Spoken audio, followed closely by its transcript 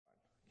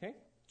Okay?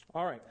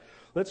 All right.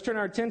 Let's turn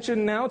our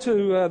attention now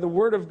to the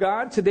Word of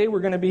God. Today we're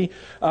going to be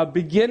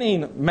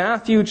beginning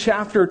Matthew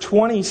chapter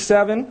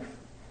 27.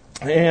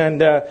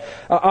 And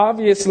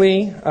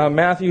obviously,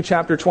 Matthew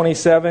chapter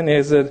 27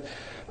 is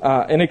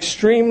an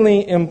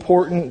extremely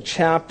important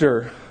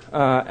chapter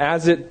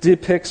as it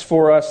depicts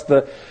for us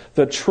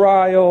the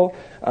trial,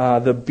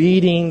 the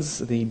beatings,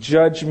 the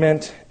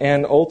judgment,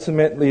 and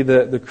ultimately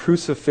the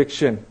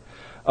crucifixion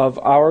of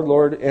our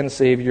Lord and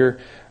Savior,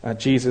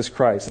 Jesus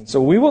Christ. And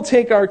so we will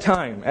take our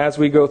time as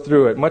we go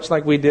through it, much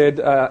like we did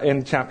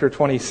in chapter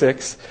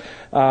 26.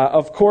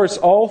 Of course,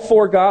 all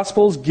four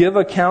Gospels give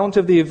account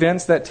of the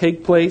events that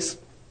take place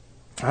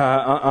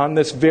on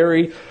this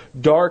very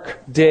dark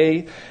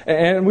day.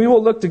 And we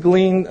will look to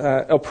glean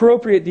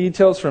appropriate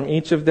details from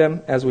each of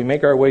them as we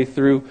make our way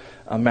through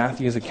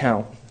Matthew's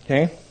account.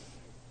 Okay?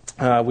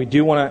 We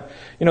do want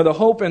to, the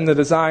hope and the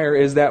desire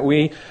is that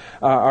we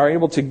are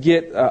able to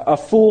get a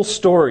full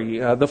story,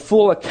 the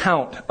full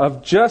account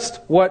of just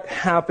what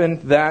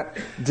happened that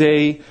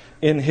day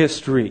in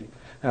history.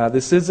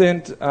 This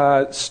isn't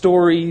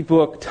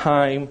storybook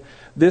time.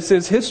 This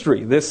is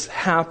history. This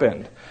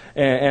happened.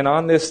 And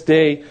on this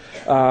day,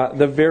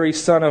 the very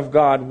Son of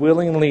God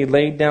willingly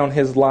laid down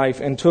his life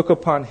and took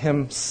upon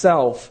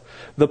himself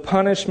the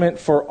punishment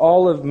for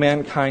all of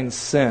mankind's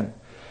sin.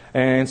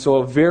 And so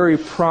a very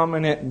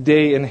prominent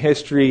day in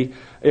history,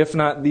 if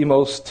not the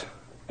most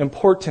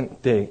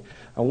important day,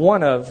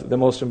 one of the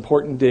most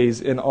important days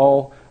in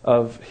all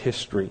of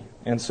history.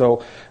 And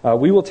so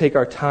we will take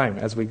our time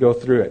as we go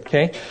through it,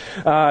 okay?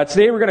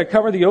 Today we're going to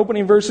cover the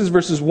opening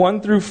verses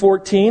 1 through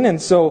 14.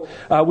 And so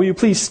will you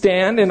please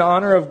stand in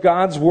honor of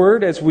God's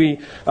Word as we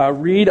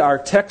read our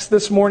text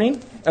this morning?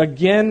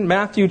 Again,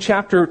 Matthew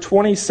chapter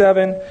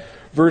 27,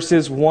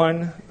 verses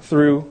 1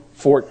 through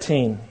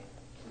 14.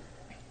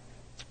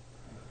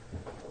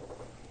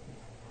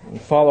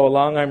 Follow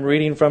along. I'm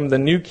reading from the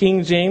New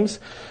King James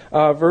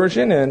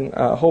Version, and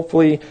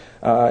hopefully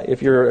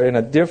if you're in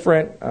a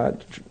different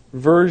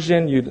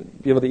version,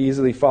 you'd be able to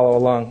easily follow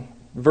along.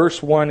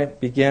 Verse 1,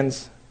 it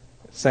begins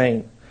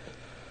saying,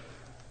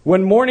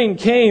 "When morning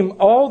came,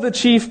 all the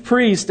chief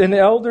priests and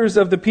elders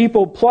of the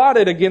people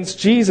plotted against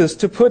Jesus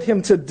to put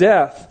him to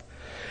death.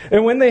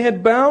 And when they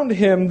had bound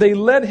him, they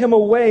led him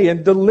away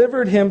and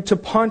delivered him to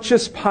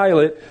Pontius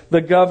Pilate, the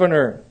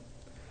governor.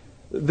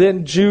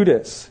 Then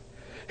Judas,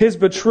 his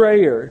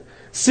betrayer,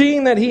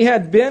 seeing that he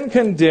had been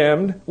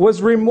condemned,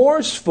 was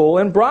remorseful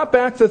and brought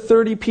back the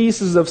 30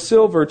 pieces of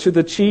silver to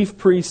the chief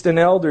priests and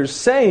elders,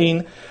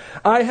 saying,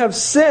 'I have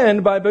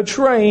sinned by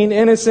betraying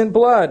innocent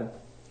blood.'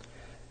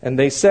 And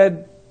they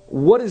said,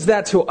 'What is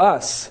that to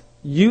us?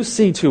 You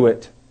see to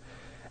it.'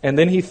 And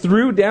then he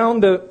threw down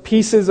the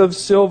pieces of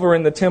silver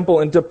in the temple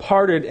and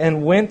departed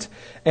and went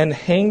and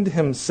hanged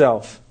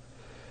himself."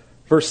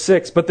 Verse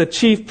 6, "But the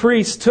chief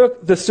priests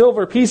took the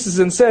silver pieces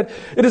and said,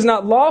 'It is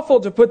not lawful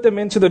to put them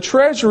into the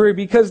treasury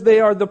because they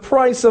are the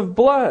price of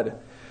blood.'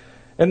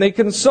 And they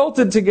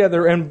consulted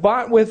together and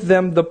bought with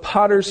them the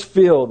potter's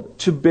field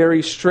to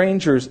bury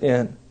strangers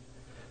in.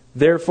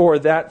 Therefore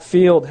that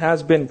field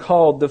has been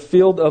called the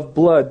field of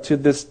blood to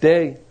this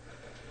day.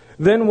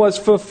 Then was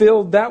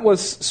fulfilled that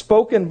was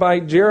spoken by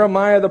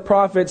Jeremiah the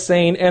prophet,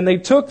 saying, 'And they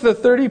took the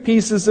 30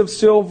 pieces of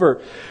silver,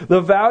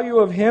 the value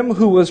of him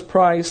who was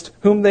priced,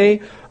 whom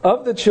they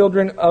of the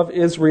children of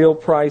Israel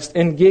priced,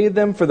 and gave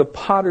them for the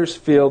potter's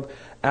field,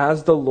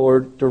 as the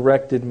Lord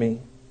directed me.'"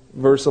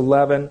 Verse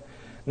 11,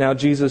 "Now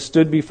Jesus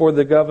stood before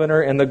the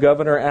governor, and the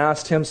governor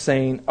asked him,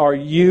 saying, 'Are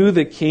you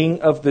the king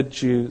of the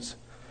Jews?'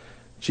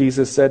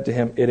 Jesus said to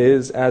him, 'It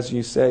is as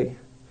you say.'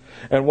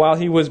 And while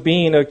he was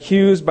being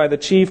accused by the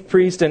chief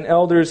priests and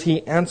elders,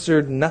 he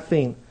answered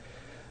nothing.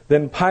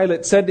 Then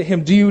Pilate said to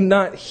him, 'Do you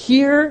not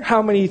hear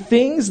how many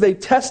things they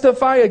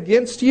testify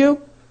against you?'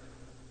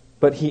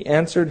 But he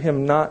answered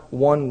him not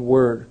one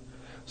word,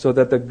 so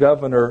that the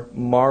governor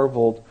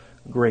marveled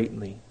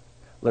greatly."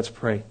 Let's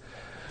pray.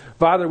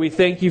 Father, we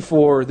thank you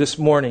for this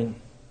morning.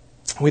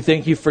 We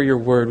thank you for your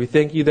word. We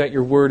thank you that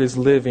your word is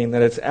living,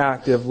 that it's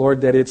active,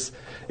 Lord, that it's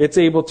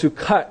able to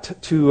cut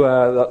to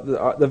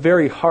the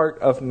very heart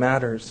of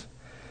matters.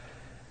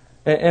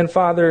 And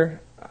Father,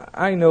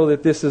 I know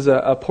that this is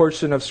a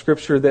portion of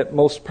Scripture that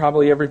most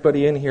probably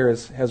everybody in here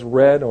has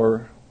read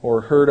or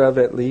heard of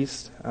at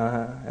least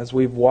as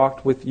we've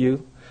walked with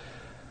you.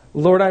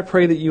 Lord, I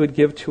pray that you would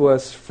give to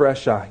us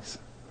fresh eyes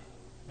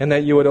and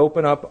that you would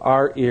open up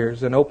our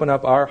ears and open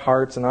up our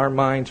hearts and our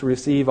mind to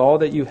receive all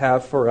that you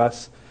have for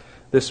us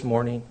this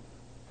morning.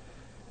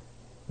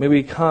 May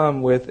we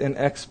come with an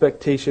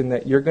expectation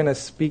that you're going to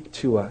speak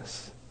to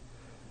us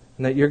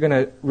and that you're going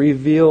to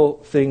reveal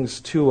things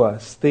to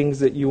us, things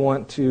that you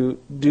want to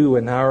do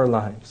in our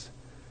lives.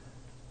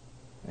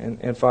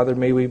 And Father,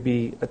 may we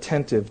be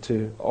attentive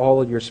to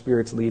all of your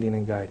Spirit's leading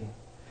and guiding.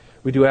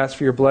 We do ask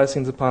for your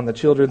blessings upon the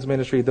children's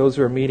ministry, those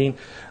who are meeting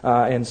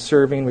and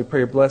serving. We pray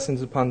your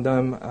blessings upon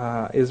them,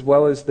 as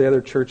well as the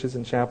other churches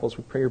and chapels.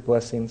 We pray your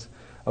blessings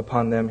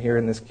upon them here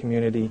in this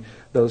community,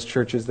 those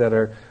churches that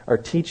are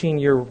teaching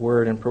your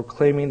word and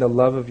proclaiming the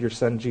love of your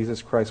Son,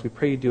 Jesus Christ. We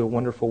pray you do a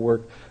wonderful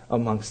work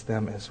amongst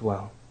them as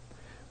well.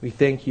 We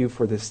thank you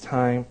for this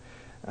time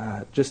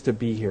just to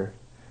be here,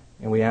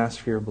 and we ask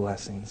for your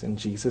blessings. In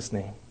Jesus'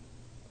 name,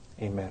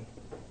 amen.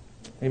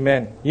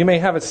 Amen. You may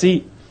have a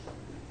seat.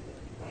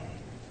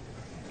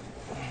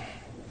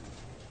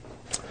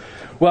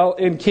 Well,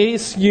 in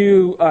case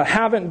you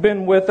haven't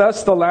been with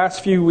us the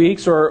last few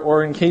weeks,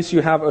 or in case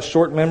you have a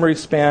short memory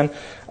span,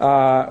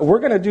 we're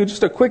going to do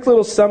just a quick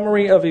little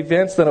summary of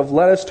events that have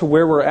led us to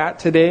where we're at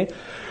today.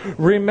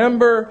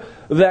 Remember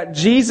that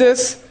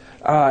Jesus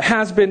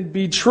has been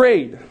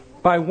betrayed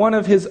by one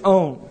of his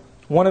own,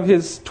 one of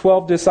his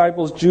 12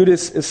 disciples,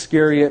 Judas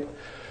Iscariot.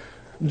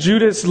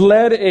 Judas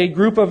led a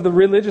group of the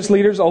religious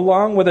leaders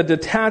along with a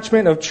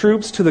detachment of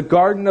troops to the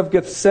Garden of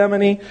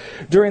Gethsemane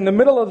during the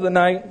middle of the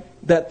night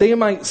that they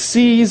might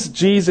seize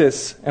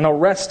Jesus and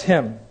arrest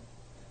him.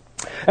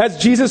 As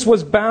Jesus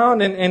was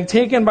bound and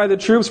taken by the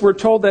troops, we're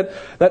told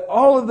that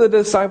all of the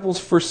disciples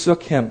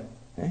forsook him.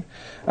 Okay?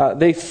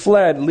 They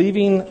fled,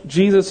 leaving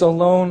Jesus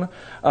alone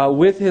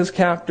with his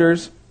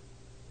captors.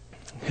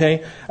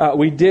 Okay,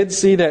 we did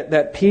see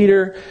that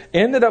Peter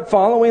ended up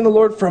following the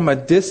Lord from a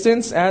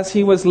distance as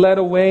he was led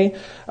away.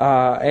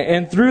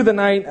 And through the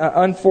night,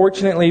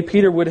 unfortunately,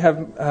 Peter would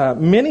have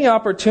many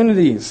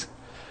opportunities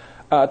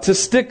to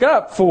stick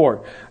up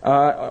for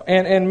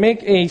and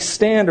make a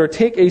stand or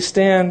take a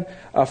stand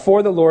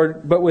for the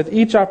Lord. But with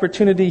each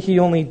opportunity, he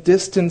only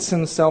distanced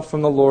himself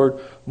from the Lord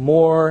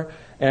more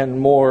and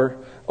more,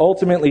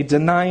 ultimately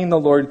denying the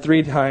Lord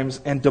 3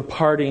 times and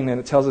departing. And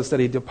it tells us that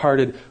he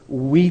departed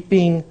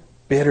weeping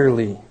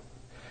bitterly.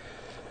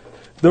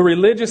 The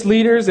religious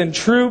leaders and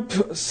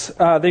troops,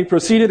 they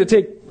proceeded to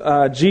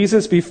take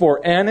Jesus before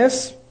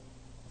Annas,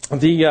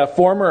 the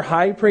former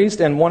high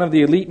priest and one of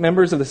the elite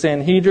members of the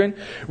Sanhedrin,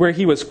 where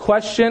he was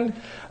questioned.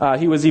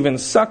 He was even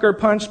sucker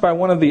punched by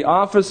one of the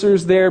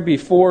officers there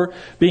before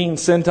being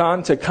sent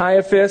on to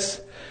Caiaphas.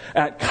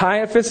 At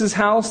Caiaphas'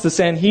 house, the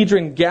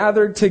Sanhedrin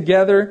gathered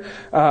together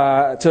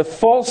to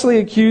falsely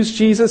accuse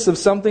Jesus of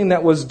something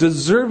that was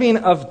deserving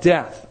of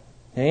death.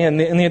 And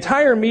the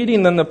entire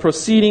meeting and the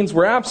proceedings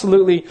were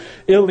absolutely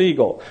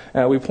illegal.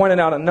 We pointed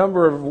out a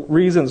number of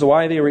reasons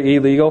why they were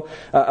illegal,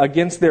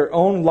 against their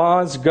own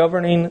laws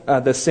governing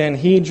the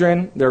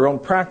Sanhedrin, their own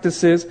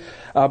practices,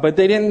 but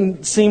they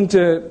didn't seem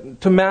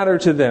to matter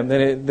to them,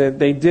 that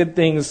they did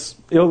things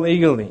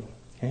illegally.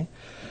 Okay?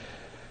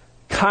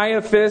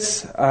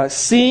 Caiaphas,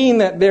 seeing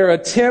that their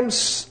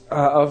attempts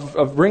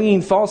of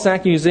bringing false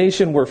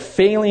accusation were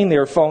failing, they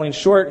were falling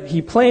short,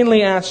 he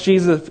plainly asked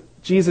Jesus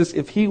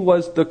if he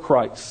was the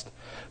Christ,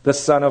 the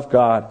Son of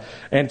God.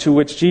 And to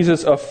which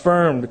Jesus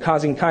affirmed,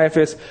 causing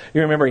Caiaphas,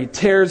 you remember, he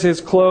tears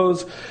his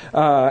clothes,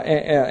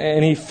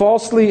 and he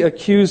falsely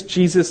accused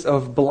Jesus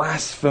of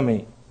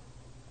blasphemy.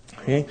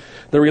 Okay?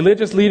 The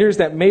religious leaders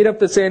that made up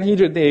the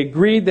Sanhedrin, they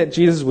agreed that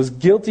Jesus was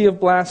guilty of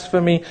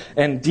blasphemy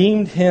and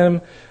deemed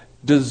him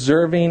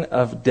deserving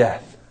of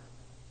death.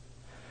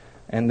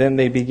 And then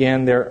they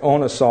began their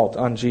own assault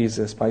on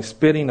Jesus by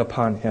spitting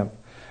upon him,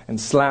 and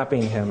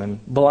slapping him,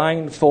 and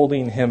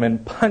blindfolding him,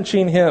 and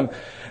punching him,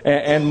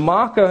 and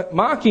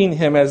mocking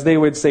him, as they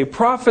would say,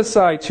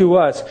 "Prophesy to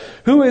us.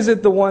 Who is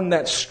it the one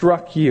that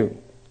struck you?"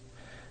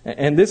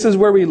 And this is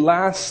where we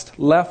last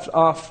left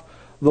off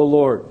the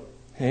Lord.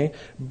 Okay?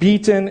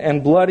 Beaten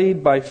and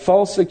bloodied by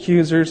false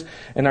accusers.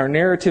 And our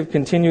narrative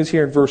continues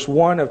here in verse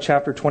 1 of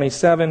chapter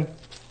 27.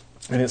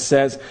 And it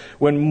says,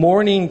 "When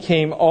morning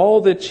came,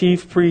 all the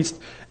chief priests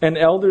and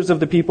elders of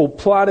the people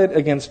plotted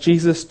against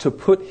Jesus to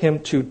put him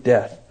to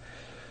death."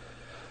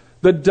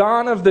 The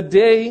dawn of the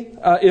day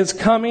is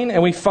coming,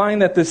 and we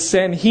find that the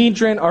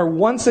Sanhedrin are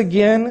once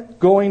again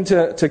going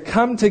to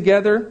come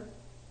together.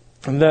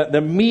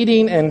 The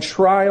meeting and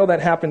trial that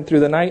happened through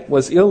the night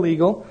was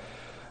illegal,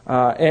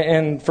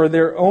 and for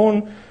their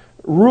own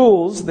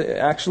rules, they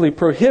actually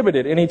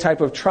prohibited any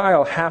type of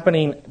trial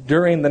happening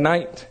during the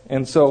night.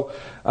 And so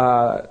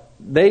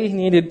they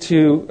needed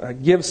to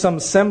give some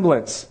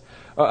semblance,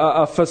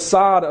 a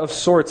facade of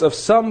sorts, of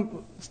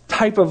some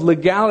type of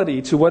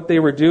legality to what they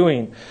were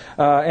doing.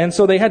 And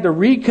so they had to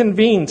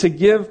reconvene to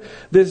give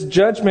this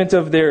judgment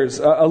of theirs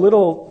a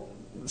little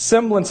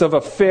semblance of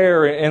a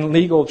fair and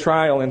legal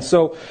trial. And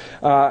so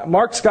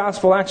Mark's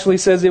gospel actually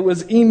says it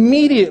was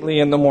immediately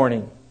in the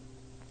morning.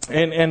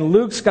 And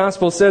Luke's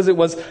gospel says it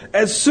was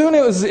as soon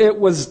as it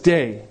was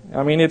day.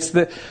 I mean, it's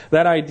that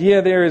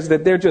idea there is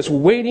that they're just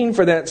waiting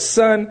for that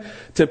sun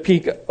to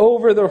peek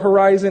over the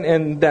horizon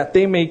and that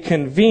they may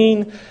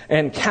convene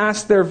and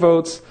cast their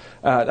votes,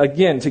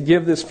 again, to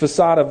give this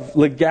facade of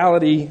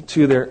legality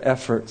to their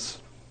efforts.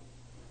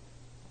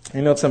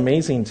 You know, it's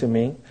amazing to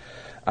me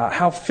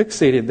how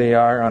fixated they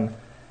are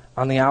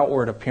on the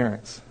outward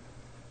appearance.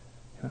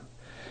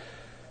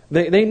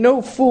 They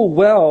know full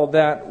well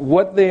that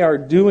what they are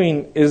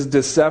doing is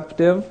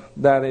deceptive,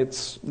 that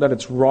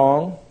it's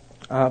wrong,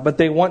 but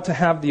they want to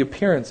have the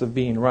appearance of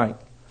being right.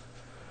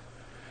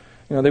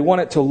 You know, they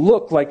want it to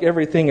look like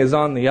everything is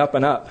on the up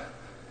and up.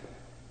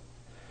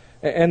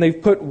 And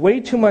they've put way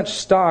too much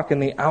stock in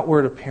the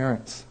outward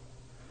appearance.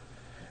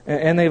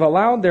 And they've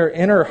allowed their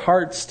inner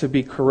hearts to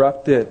be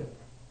corrupted.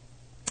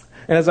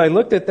 And as I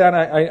looked at that,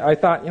 I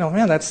thought,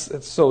 man,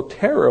 that's so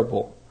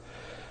terrible.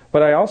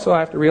 But I also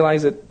have to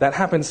realize that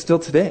happens still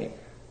today.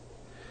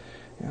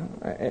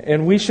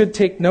 And we should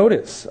take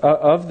notice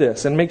of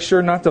this and make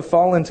sure not to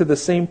fall into the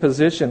same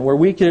position where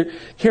we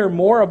care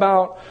more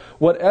about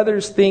what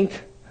others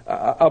think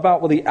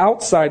about what the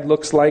outside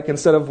looks like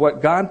instead of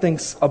what God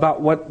thinks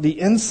about what the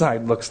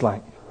inside looks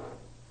like.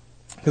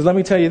 Because let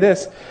me tell you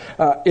this,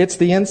 it's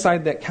the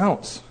inside that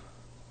counts.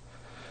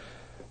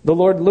 The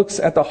Lord looks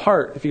at the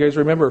heart. If you guys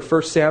remember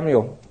 1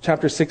 Samuel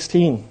chapter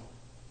 16,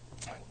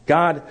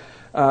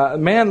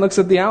 man looks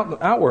at the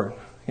outward,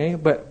 okay?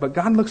 But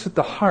God looks at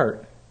the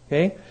heart,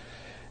 okay?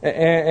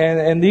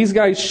 And these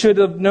guys should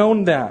have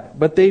known that,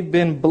 but they've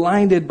been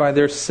blinded by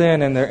their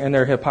sin and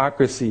their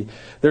hypocrisy.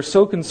 They're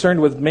so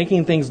concerned with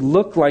making things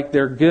look like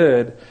they're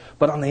good,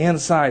 but on the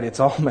inside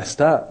it's all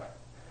messed up.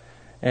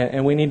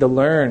 And we need to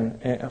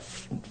learn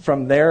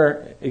from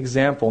their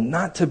example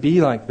not to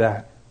be like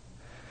that.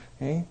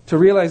 Okay? To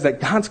realize that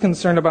God's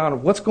concerned about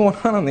what's going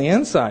on the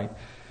inside.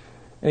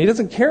 And He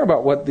doesn't care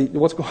about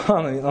what's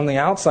going on the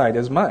outside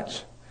as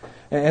much.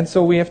 And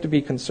so we have to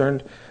be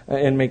concerned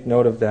and make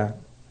note of that.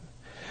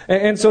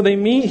 And so they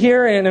meet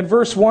here, and in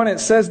verse 1 it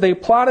says they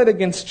plotted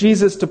against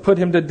Jesus to put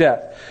Him to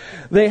death.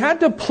 They had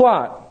to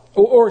plot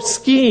or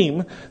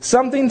scheme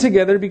something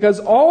together because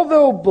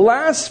although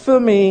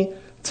blasphemy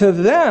to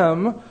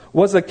them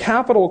was a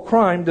capital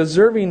crime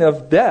deserving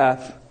of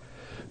death,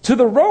 to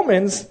the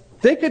Romans,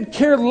 they could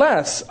care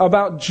less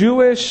about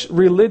Jewish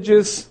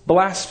religious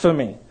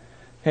blasphemy.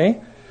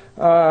 Okay?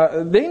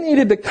 They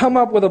needed to come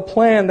up with a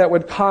plan that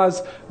would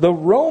cause the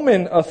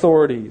Roman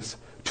authorities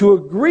to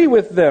agree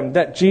with them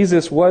that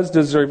Jesus was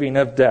deserving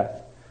of death.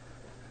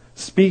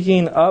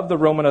 Speaking of the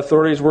Roman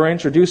authorities, we're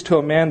introduced to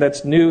a man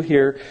that's new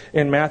here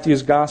in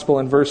Matthew's Gospel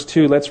in verse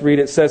 2. Let's read.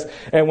 It says,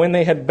 "And when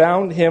they had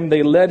bound Him,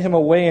 they led Him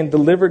away and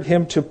delivered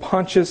Him to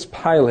Pontius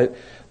Pilate,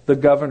 the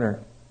governor."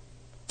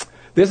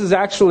 This is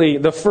actually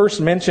the first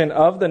mention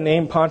of the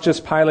name Pontius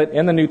Pilate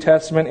in the New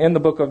Testament, in the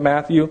book of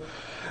Matthew.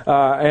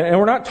 And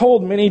we're not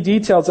told many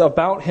details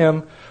about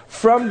him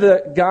from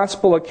the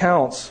Gospel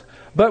accounts.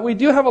 But we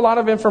do have a lot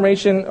of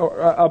information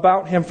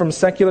about him from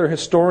secular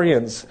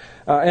historians.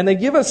 And they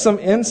give us some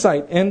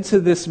insight into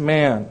this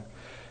man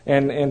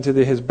and into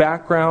his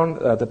background,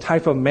 the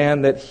type of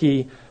man that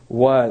he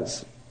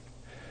was.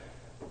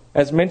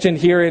 As mentioned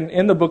here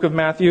in the book of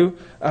Matthew,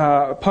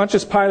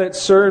 Pontius Pilate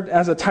served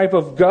as a type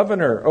of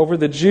governor over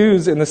the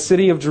Jews in the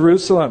city of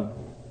Jerusalem.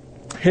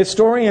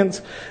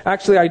 Historians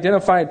actually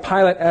identified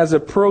Pilate as a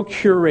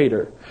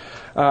procurator.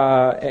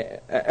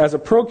 As a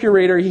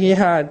procurator, he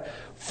had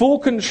full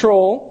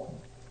control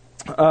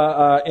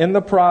in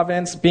the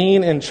province,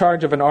 being in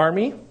charge of an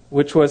army,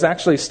 which was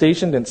actually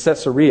stationed in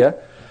Caesarea.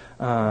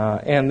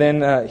 And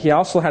then he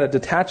also had a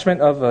detachment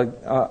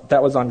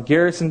that was on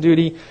garrison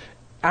duty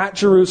at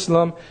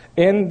Jerusalem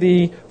in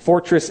the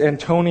fortress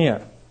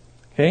Antonia.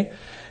 Okay?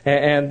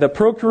 And the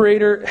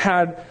procurator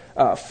had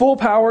full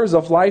powers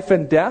of life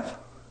and death.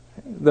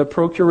 The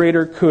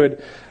procurator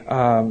could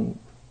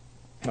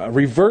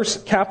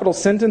reverse capital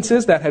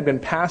sentences that had been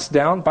passed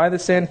down by the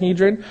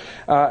Sanhedrin.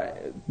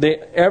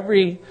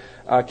 Every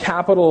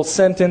capital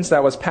sentence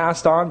that was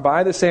passed on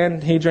by the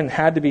Sanhedrin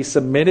had to be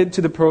submitted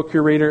to the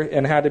procurator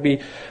and had to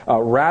be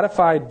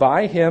ratified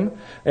by him.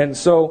 And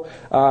so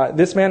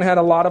this man had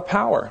a lot of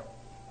power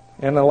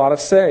and a lot of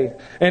say.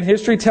 And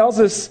history tells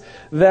us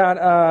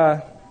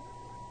that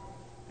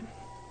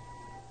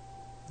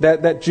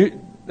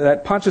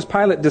that Pontius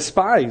Pilate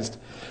despised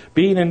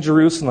being in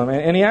Jerusalem.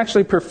 And he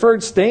actually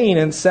preferred staying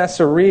in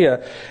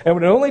Caesarea and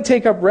would only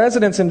take up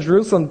residence in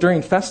Jerusalem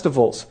during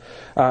festivals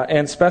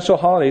and special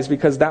holidays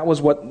because that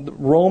was what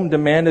Rome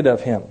demanded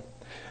of him.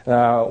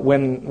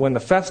 When the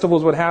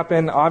festivals would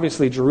happen,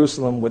 obviously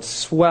Jerusalem would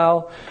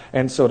swell.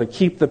 And so to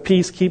keep the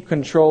peace, keep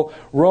control,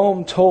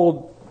 Rome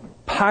told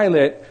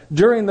Pilate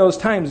during those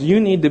times, you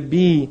need to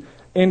be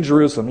in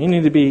Jerusalem. You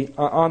need to be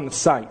on the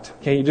site.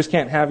 Okay, you just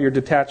can't have your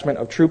detachment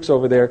of troops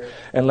over there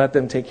and let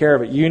them take care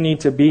of it. You need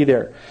to be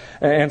there.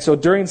 And so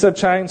during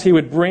such times, he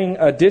would bring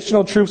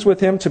additional troops with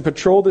him to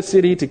patrol the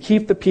city, to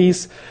keep the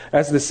peace,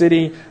 as the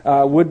city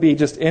would be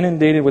just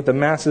inundated with the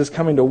masses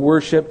coming to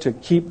worship, to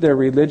keep their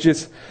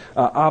religious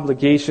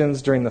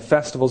obligations during the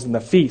festivals and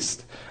the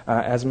feast,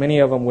 as many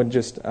of them would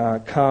just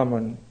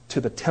come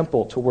to the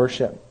temple to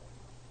worship.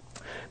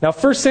 Now,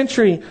 first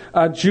century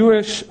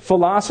Jewish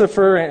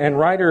philosopher and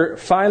writer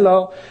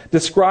Philo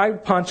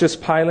described Pontius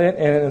Pilate,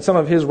 and in some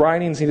of his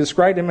writings he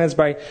described him as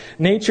by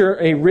nature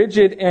a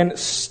rigid and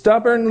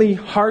stubbornly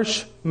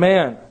harsh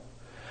man,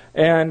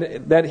 and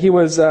that he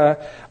was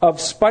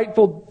of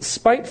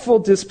spiteful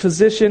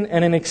disposition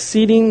and an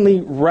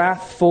exceedingly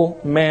wrathful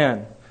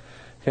man.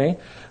 Okay.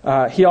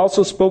 He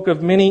also spoke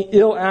of many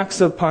ill acts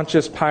of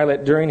Pontius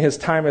Pilate during his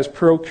time as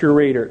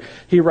procurator.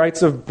 He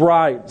writes of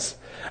bribes,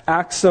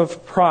 acts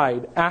of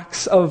pride,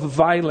 acts of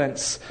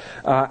violence,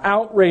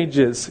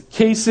 outrages,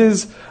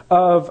 cases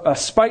of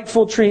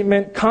spiteful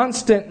treatment,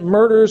 constant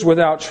murders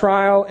without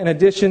trial, in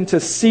addition to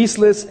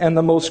ceaseless and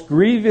the most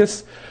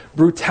grievous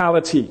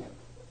brutality.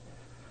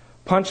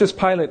 Pontius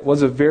Pilate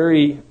was a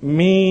very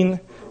mean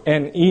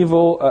and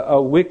evil,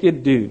 a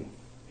wicked dude.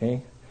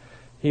 Okay?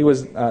 He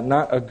was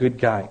not a good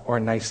guy or a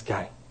nice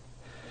guy.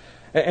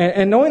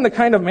 And knowing the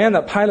kind of man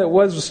that Pilate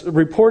was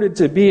reported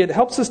to be, it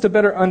helps us to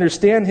better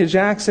understand his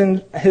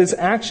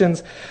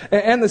actions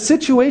and the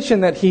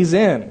situation that he's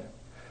in.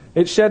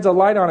 It sheds a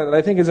light on it that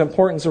I think is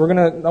important. So I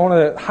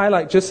want to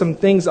highlight just some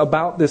things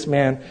about this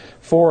man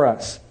for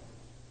us.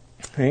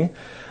 Okay?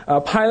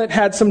 Pilate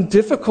had some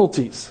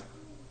difficulties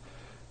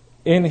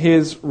in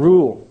his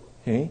rule.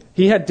 Okay?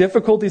 He had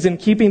difficulties in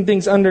keeping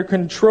things under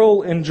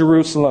control in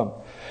Jerusalem.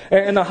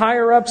 And the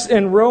higher-ups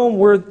in Rome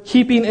were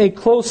keeping a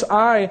close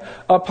eye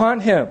upon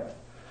him.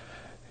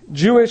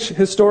 Jewish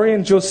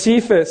historian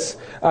Josephus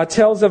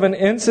tells of an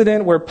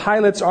incident where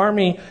Pilate's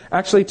army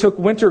actually took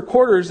winter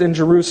quarters in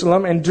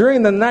Jerusalem and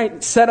during the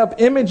night set up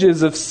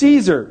images of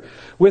Caesar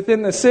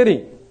within the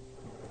city.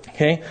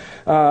 Okay,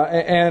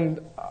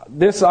 and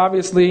this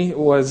obviously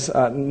was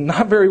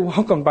not very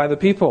welcomed by the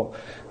people.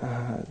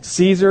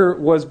 Caesar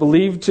was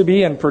believed to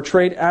be and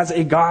portrayed as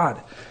a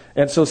god.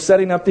 And so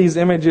setting up these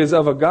images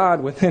of a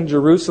god within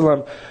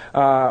Jerusalem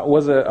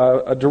was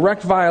a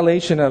direct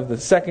violation of the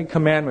second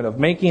commandment of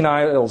making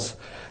idols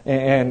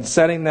and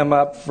setting them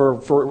up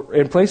for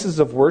in places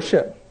of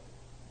worship.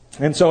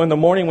 And so in the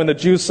morning when the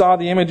Jews saw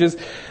the images,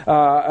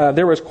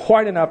 there was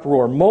quite an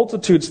uproar.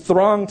 Multitudes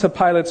thronged to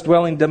Pilate's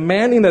dwelling,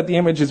 demanding that the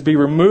images be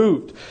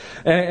removed.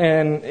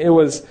 And it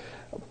was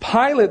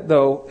Pilate,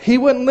 though, he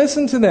wouldn't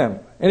listen to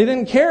them. And he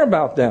didn't care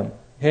about them.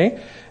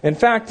 Okay? In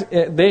fact,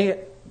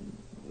 they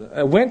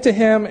went to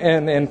him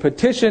and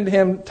petitioned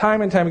him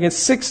time and time again.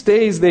 6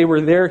 days they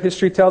were there,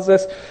 history tells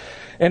us.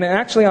 And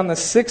actually on the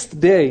 6th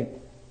day,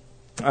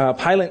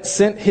 Pilate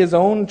sent his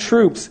own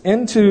troops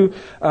in to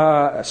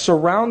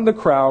surround the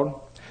crowd,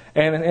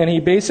 and he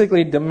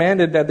basically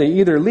demanded that they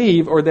either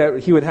leave or that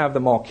he would have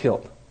them all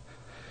killed.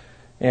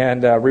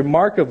 And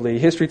remarkably,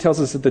 history tells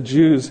us that the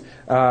Jews,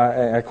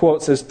 I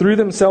quote, says, threw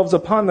themselves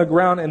upon the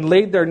ground and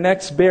laid their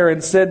necks bare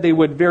and said they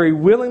would very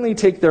willingly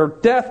take their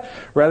death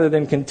rather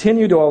than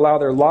continue to allow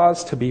their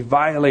laws to be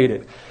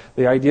violated.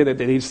 The idea that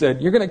he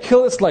said, you're going to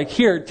kill us, like,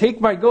 here,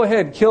 go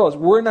ahead, kill us.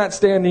 We're not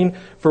standing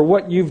for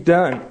what you've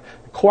done.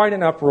 Quite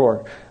an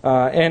uproar.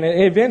 And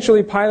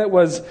eventually Pilate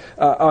was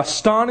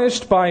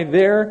astonished by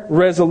their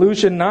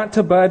resolution not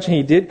to budge.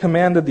 He did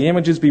command that the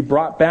images be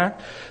brought back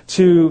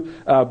to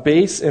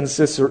base in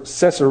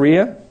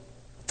Caesarea.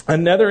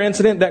 Another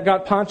incident that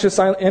got Pontius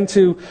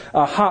into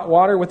hot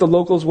water with the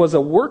locals was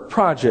a work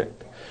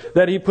project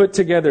that he put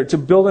together to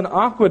build an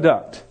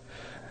aqueduct.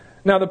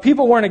 Now, the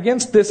people weren't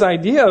against this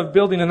idea of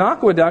building an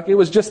aqueduct. It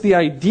was just the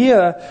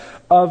idea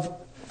of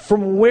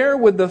from where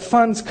would the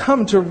funds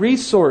come to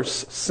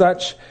resource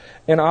such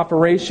an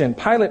operation.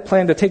 Pilate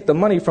planned to take the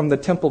money from the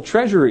temple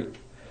treasury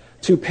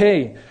to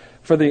pay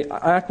for the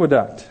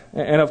aqueduct.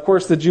 And of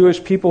course, the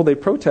Jewish people, they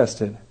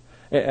protested.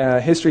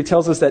 History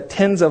tells us that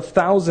tens of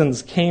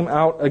thousands came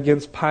out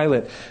against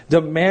Pilate,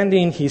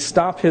 demanding he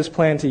stop his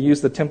plan to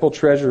use the temple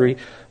treasury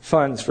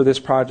funds for this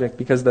project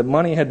because the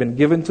money had been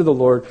given to the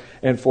Lord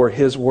and for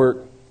his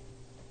work.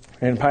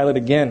 And Pilate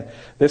again,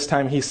 this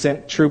time he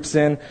sent troops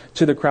in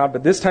to the crowd,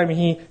 but this time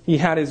he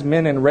had his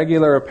men in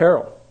regular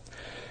apparel.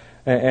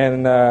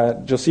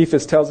 And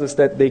Josephus tells us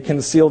that they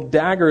concealed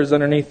daggers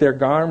underneath their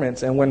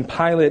garments, and when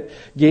Pilate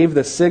gave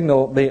the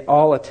signal, they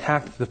all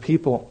attacked the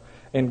people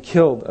and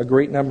killed a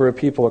great number of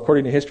people.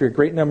 According to history, a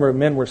great number of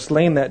men were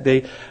slain that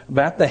day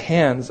at the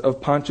hands of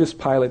Pontius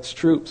Pilate's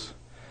troops.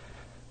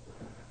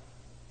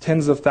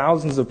 Tens of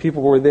thousands of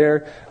people were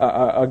there.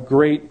 A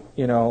great,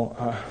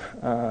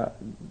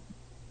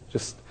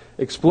 just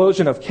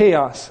explosion of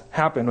chaos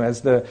happened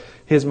as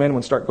his men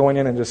would start going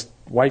in and just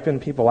wiping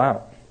people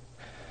out.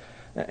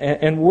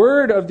 And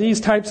word of these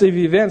types of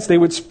events, they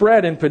would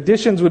spread and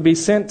petitions would be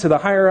sent to the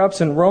higher-ups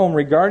in Rome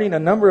regarding a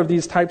number of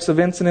these types of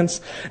incidents.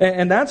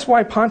 And that's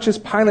why Pontius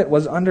Pilate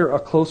was under a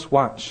close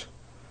watch.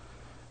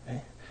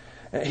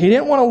 He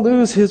didn't want to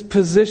lose his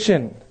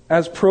position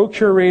as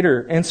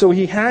procurator, and so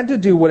he had to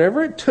do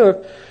whatever it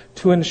took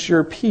to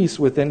ensure peace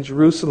within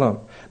Jerusalem.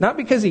 Not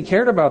because he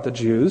cared about the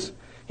Jews.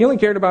 He only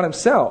cared about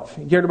himself.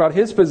 He cared about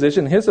his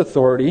position, his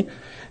authority,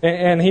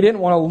 and he didn't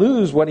want to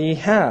lose what he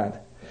had.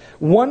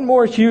 One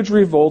more huge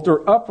revolt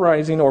or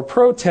uprising or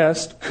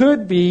protest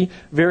could be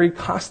very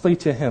costly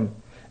to him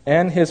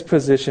and his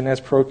position as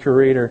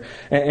procurator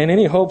and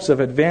any hopes of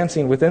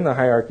advancing within the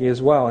hierarchy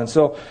as well. And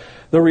so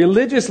the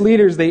religious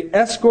leaders, they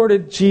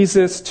escorted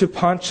Jesus to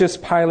Pontius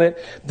Pilate,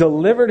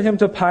 delivered him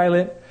to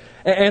Pilate,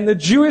 and the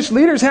Jewish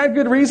leaders had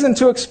good reason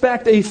to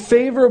expect a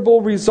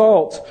favorable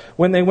result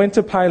when they went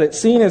to Pilate,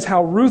 seeing as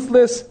how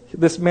ruthless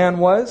this man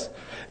was,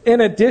 in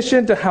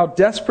addition to how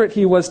desperate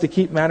he was to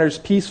keep matters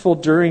peaceful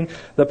during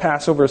the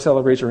Passover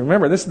celebration.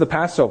 Remember, this is the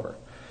Passover.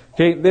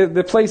 Okay,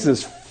 the place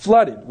is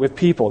flooded with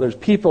people. There's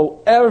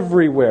people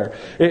everywhere.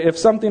 If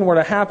something were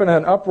to happen,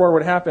 an uproar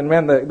would happen,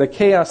 man, the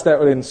chaos that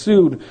would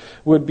ensue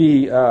would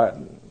be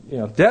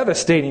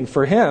devastating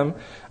for him.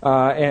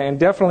 And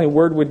definitely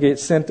word would get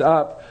sent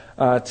up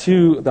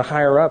to the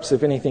higher-ups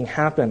if anything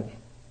happened.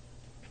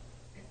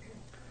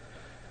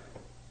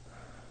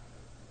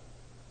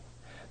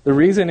 The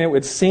reason it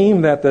would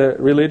seem that the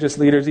religious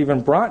leaders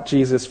even brought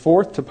Jesus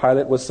forth to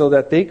Pilate was so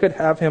that they could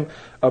have him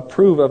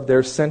approve of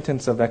their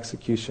sentence of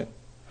execution.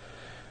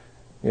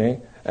 Okay?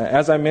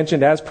 As I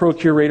mentioned, as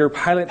procurator,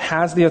 Pilate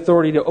has the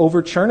authority to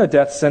overturn a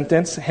death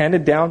sentence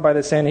handed down by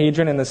the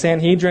Sanhedrin, and the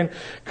Sanhedrin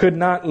could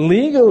not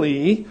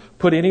legally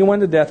put anyone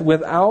to death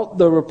without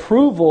the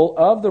approval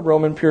of the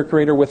Roman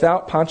procurator,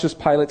 without Pontius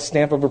Pilate's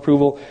stamp of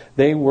approval.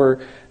 They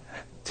were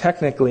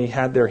technically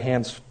had their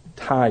hands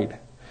tied.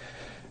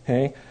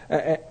 Okay?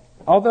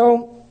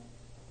 Although,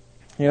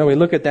 we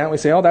look at that and we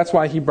say, oh, that's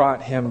why he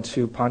brought him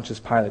to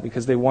Pontius Pilate,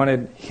 because they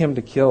wanted him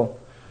to kill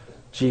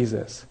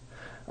Jesus.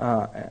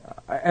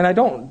 And I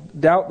don't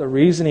doubt the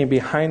reasoning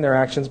behind their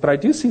actions, but I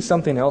do see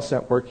something else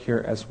at work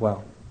here as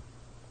well.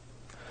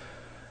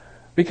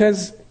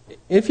 Because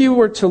if you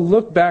were to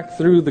look back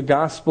through the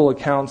gospel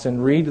accounts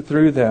and read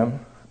through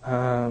them,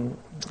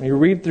 you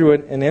read through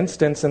an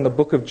instance in the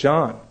book of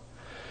John,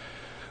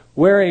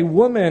 where a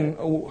woman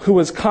who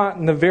was caught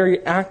in the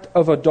very act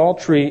of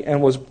adultery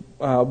and was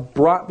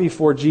brought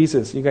before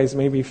Jesus. You guys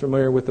may be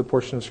familiar with the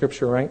portion of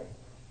Scripture, right?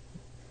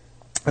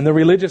 And the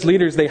religious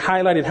leaders, they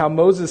highlighted how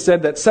Moses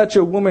said that such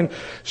a woman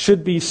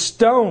should be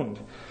stoned,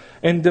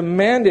 and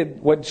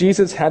demanded what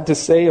Jesus had to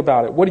say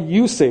about it. What do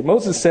you say?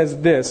 Moses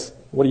says this.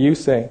 What do you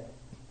say?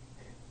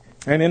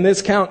 And in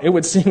this count, it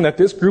would seem that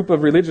this group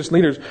of religious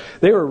leaders,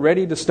 they were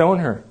ready to stone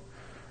her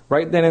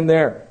right then and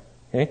there.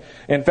 Okay?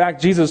 In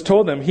fact, Jesus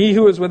told them, he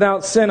who is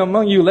without sin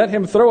among you, let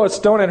him throw a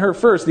stone at her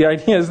first. The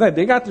idea is that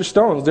they got their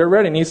stones, they're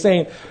ready. And he's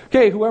saying,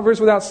 okay, whoever is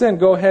without sin,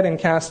 go ahead and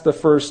cast the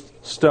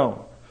first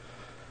stone.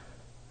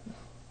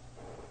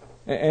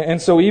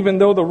 And so even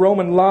though the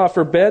Roman law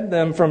forbade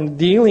them from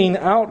dealing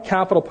out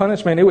capital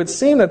punishment, it would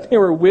seem that they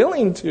were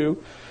willing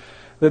to,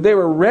 that they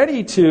were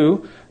ready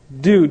to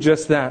do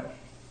just that.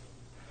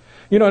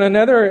 And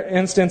another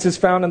instance is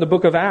found in the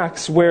book of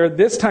Acts, where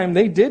this time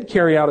they did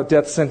carry out a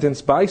death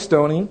sentence by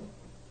stoning.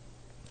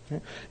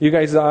 You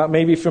guys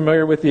may be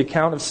familiar with the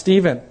account of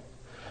Stephen.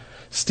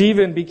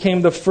 Stephen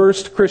became the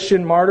first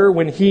Christian martyr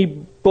when he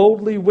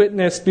boldly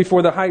witnessed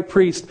before the high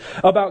priest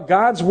about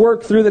God's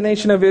work through the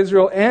nation of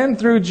Israel and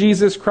through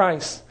Jesus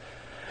Christ.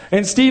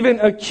 And Stephen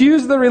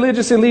accused the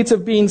religious elites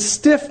of being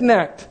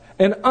stiff-necked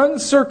and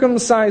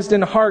uncircumcised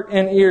in heart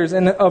and ears,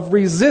 and of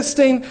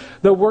resisting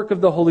the work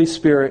of the Holy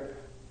Spirit.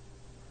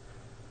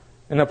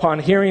 And upon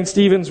hearing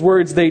Stephen's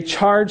words, they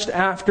charged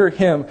after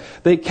him.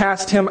 They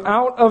cast him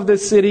out of the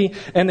city,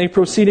 and they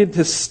proceeded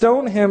to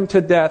stone him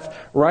to death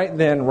right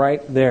then,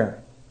 right there.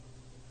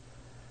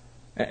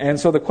 And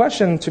so the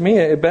question to me,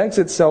 it begs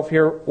itself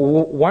here,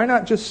 why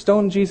not just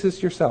stone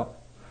Jesus yourself?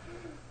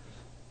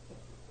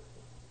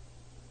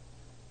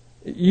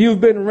 You've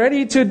been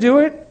ready to do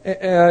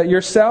it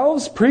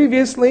yourselves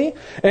previously,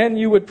 and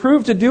you would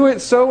prove to do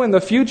it so in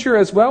the future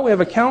as well. We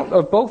have account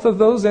of both of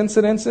those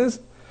incidences.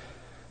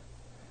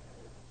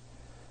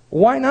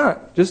 Why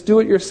not just do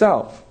it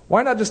yourself?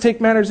 Why not just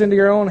take matters into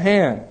your own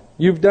hand?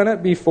 You've done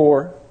it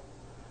before.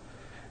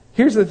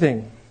 Here's the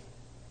thing.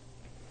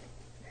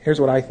 Here's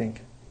what I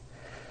think.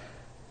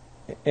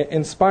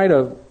 In spite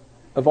of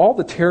all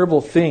the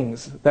terrible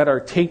things that are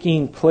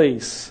taking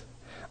place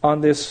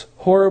on this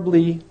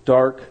horribly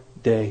dark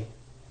day,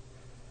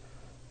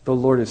 the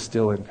Lord is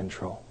still in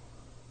control.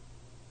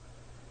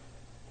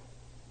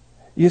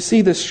 You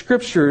see, the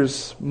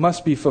Scriptures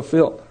must be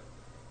fulfilled.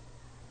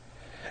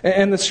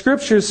 And the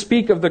Scriptures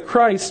speak of the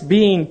Christ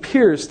being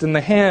pierced in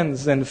the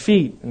hands and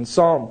feet in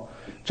Psalm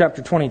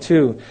chapter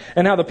 22.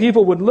 And how the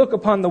people would look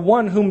upon the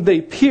one whom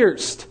they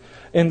pierced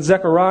in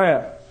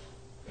Zechariah.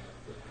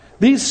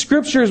 These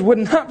Scriptures would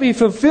not be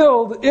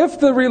fulfilled if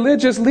the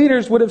religious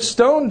leaders would have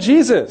stoned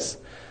Jesus.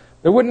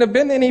 There wouldn't have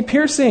been any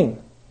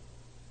piercing.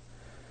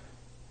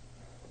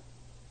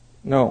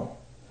 No.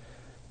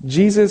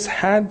 Jesus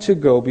had to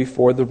go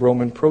before the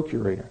Roman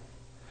procurator.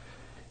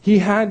 He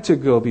had to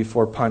go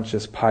before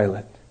Pontius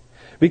Pilate.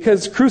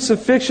 Because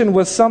crucifixion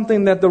was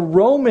something that the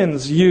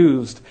Romans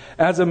used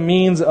as a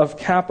means of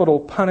capital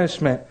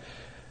punishment.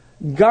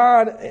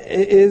 God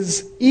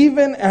is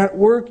even at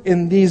work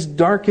in these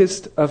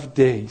darkest of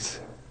days.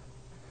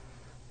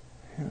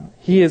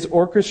 He is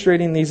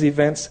orchestrating these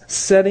events,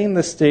 setting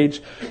the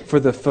stage for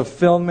the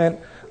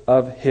fulfillment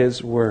of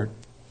His Word.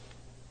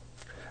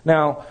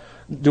 Now,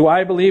 do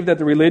I believe that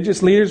the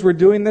religious leaders were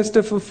doing this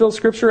to fulfill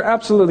Scripture?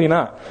 Absolutely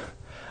not.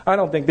 I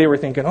don't think they were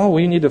thinking, oh,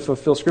 we need to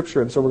fulfill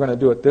Scripture, and so we're going to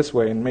do it this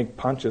way and make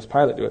Pontius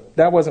Pilate do it.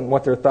 That wasn't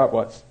what their thought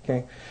was.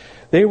 Okay?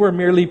 They were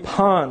merely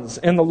pawns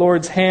in the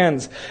Lord's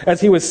hands as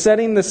He was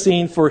setting the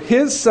scene for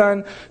His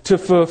Son to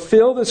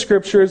fulfill the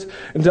Scriptures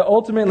and to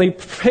ultimately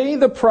pay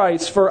the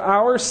price for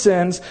our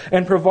sins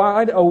and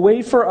provide a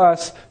way for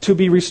us to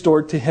be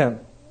restored to Him.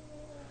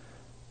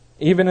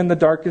 even in the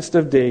darkest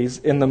of days,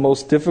 in the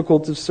most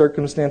difficult of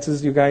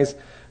circumstances, you guys,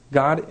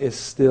 God is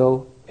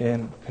still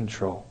in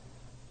control.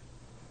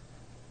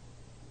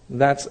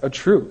 That's a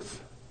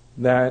truth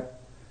that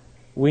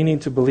we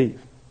need to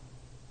believe.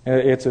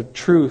 It's a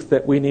truth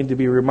that we need to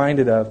be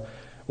reminded of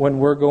when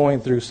we're going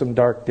through some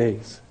dark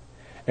days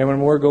and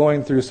when we're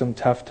going through some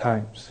tough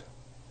times.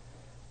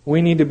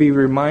 We need to be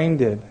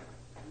reminded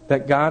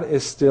that God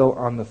is still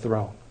on the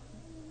throne,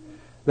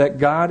 that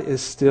God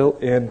is still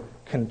in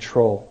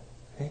control.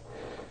 Okay?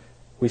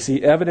 We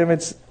see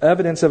evidence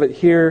of it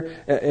here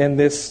in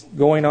this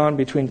going on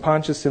between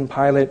Pontius and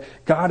Pilate.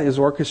 God is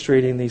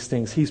orchestrating these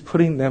things. He's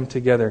putting them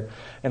together.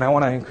 And I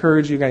want to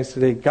encourage you guys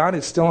today, God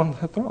is still on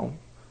the throne.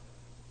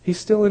 He's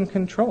still in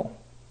control.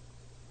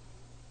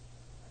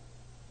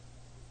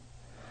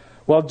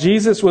 While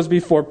Jesus was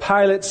before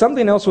Pilate,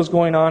 something else was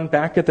going on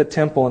back at the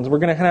temple. And we're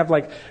going to have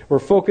we're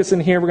focusing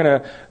here, we're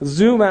going to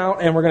zoom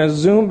out and we're going to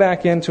zoom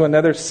back into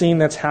another scene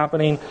that's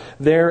happening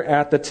there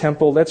at the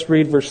temple. Let's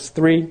read verse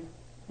 3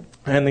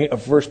 and the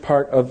first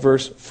part of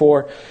verse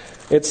 4.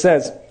 It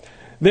says,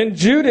 "Then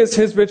Judas,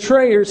 his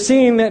betrayer,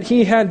 seeing that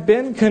he had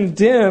been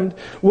condemned,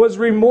 was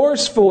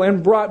remorseful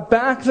and brought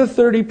back the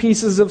 30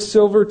 pieces of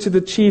silver to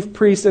the chief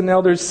priests and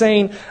elders,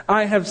 saying,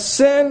 'I have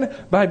sinned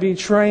by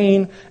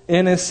betraying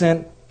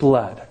innocent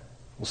blood.'"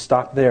 We'll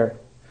stop there.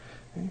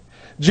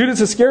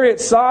 Judas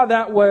Iscariot saw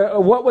that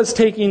what was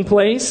taking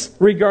place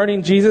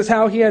regarding Jesus,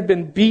 how he had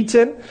been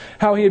beaten,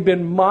 how he had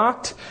been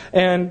mocked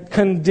and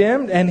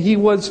condemned, and he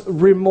was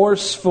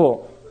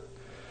remorseful.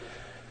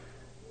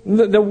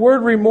 The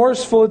word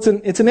remorseful,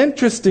 it's an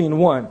interesting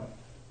one.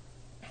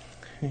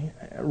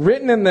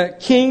 Written in the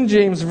King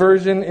James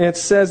Version, it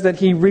says that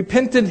he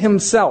repented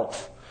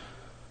himself.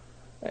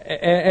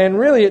 And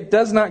really, it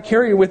does not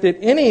carry with it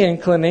any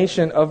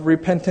inclination of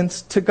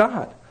repentance to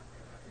God.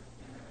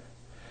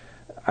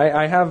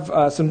 I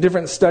have some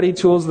different study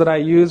tools that I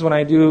use when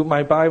I do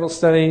my Bible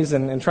studies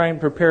and try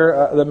and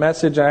prepare the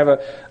message. I have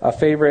a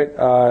favorite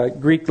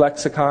Greek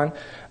lexicon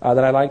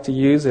that I like to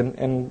use,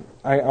 and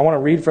I want to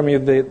read from you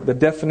the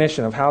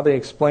definition of how they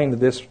explain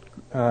this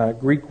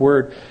Greek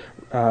word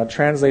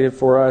translated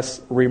for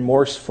us,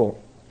 remorseful.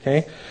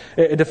 Okay,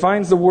 it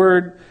defines the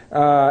word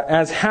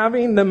as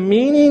having the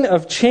meaning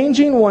of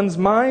changing one's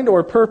mind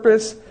or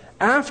purpose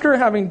after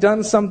having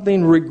done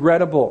something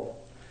regrettable.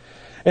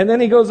 And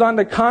then he goes on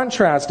to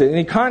contrast it. And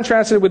he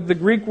contrasted it with the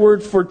Greek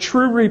word for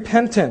true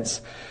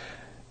repentance.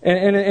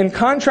 And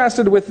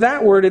contrasted with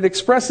that word, it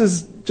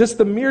expresses just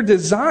the mere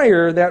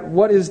desire that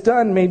what is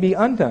done may be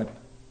undone,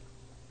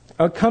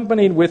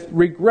 accompanied with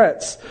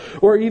regrets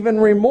or even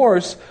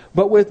remorse,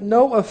 but with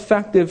no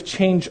effective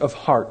change of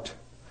heart.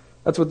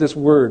 That's what this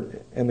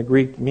word in the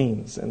Greek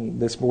means, and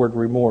this word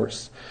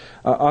remorse.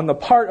 On the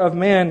part of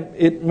man,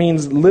 it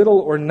means little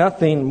or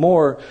nothing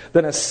more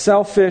than a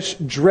selfish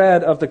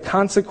dread of the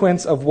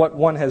consequence of what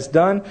one has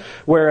done,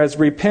 whereas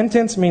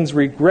repentance means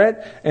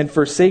regret and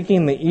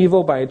forsaking the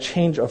evil by a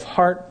change of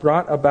heart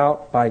brought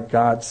about by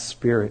God's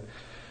Spirit.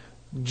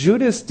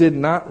 Judas did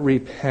not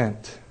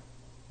repent.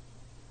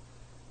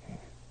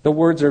 The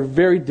words are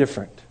very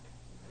different.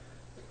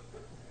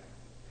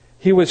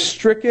 He was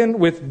stricken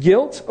with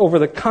guilt over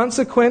the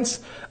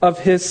consequence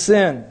of his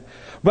sin.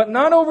 But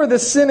not over the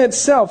sin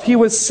itself. He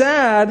was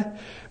sad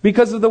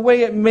because of the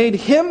way it made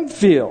him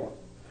feel,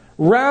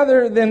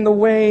 rather than the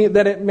way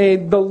that it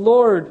made the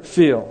Lord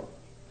feel.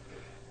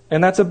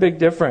 And that's a big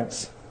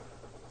difference.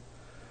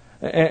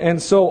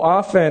 And so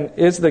often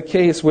is the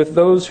case with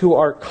those who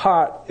are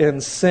caught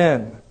in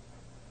sin.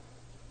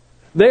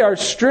 They are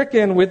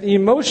stricken with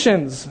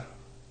emotions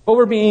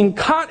over being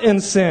caught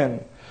in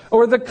sin,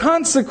 or the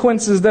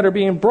consequences that are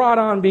being brought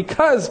on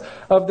because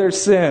of their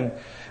sin.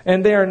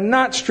 And they are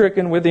not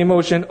stricken with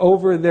emotion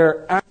over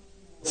their actual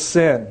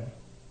sin.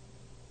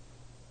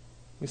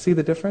 You see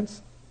the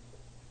difference?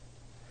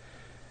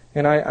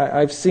 And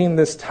I've seen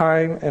this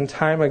time and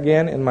time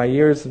again in my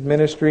years of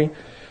ministry.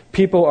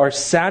 People are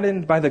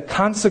saddened by the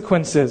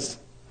consequences.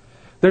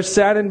 They're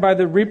saddened by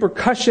the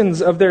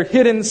repercussions of their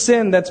hidden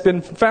sin that's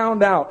been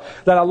found out,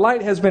 that a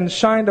light has been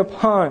shined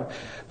upon.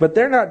 But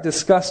they're not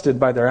disgusted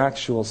by their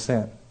actual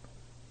sin.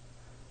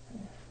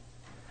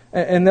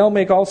 And they'll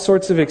make all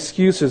sorts of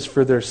excuses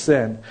for their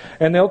sin.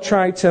 And they'll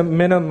try to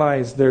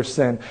minimize their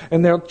sin.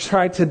 And they'll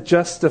try to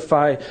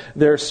justify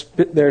their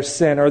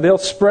sin. Or they'll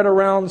spread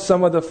around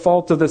some of the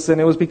fault of the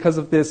sin. It was because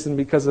of this and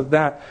because of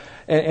that.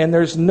 And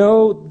there's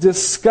no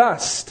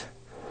disgust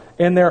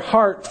in their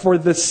heart for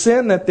the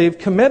sin that they've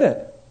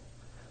committed.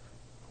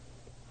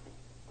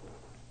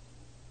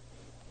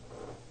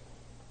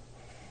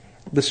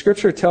 The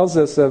Scripture tells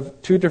us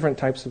of two different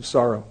types of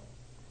sorrow.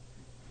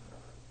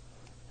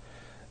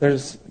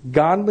 There's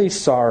godly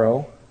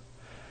sorrow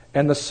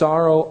and the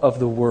sorrow of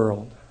the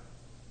world.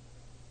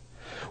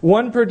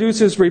 One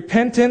produces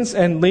repentance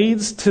and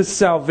leads to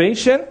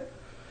salvation.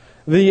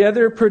 The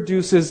other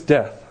produces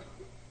death.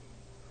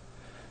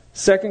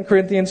 2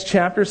 Corinthians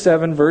chapter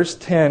 7, verse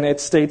 10, it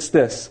states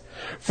this: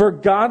 "For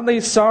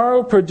godly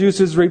sorrow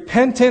produces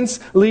repentance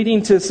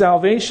leading to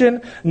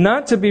salvation,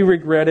 not to be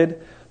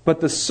regretted, but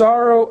the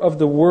sorrow of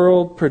the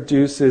world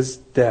produces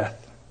death.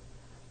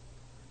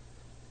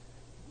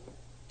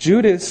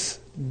 Judas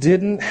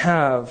didn't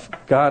have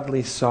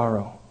godly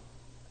sorrow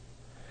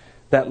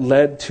that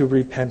led to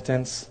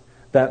repentance,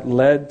 that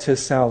led to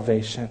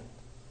salvation.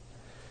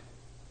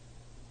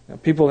 Now,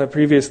 people have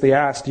previously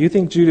asked, do you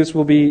think Judas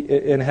will be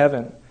in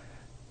heaven?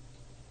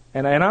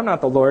 And I'm not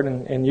the Lord,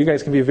 and you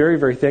guys can be very,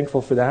 very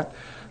thankful for that.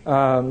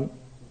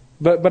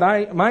 But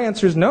my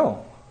answer is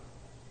no.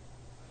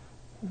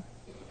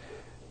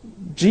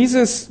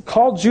 Jesus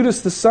called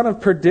Judas the son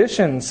of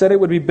perdition, said it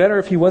would be better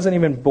if he wasn't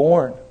even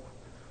born.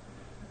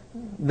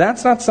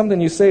 That's not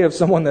something you say of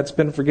someone that's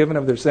been forgiven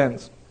of their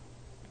sins.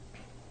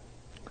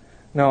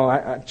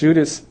 No,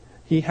 Judas,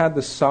 he had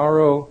the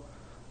sorrow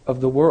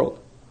of the world.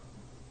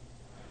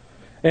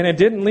 And it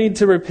didn't lead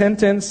to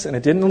repentance, and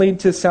it didn't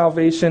lead to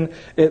salvation.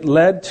 It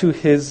led to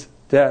his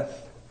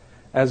death,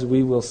 as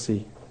we will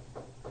see.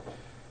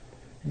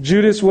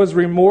 Judas was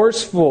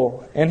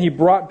remorseful, and he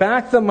brought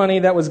back the money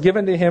that was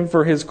given to him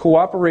for his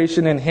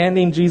cooperation in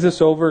handing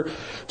Jesus over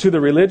to the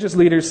religious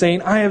leaders,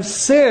 saying, I have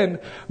sinned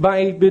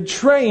by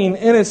betraying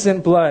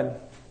innocent blood.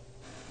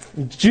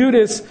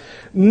 Judas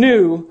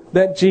knew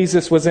that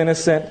Jesus was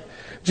innocent.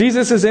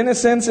 Jesus'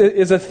 innocence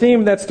is a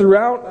theme that's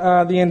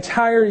throughout the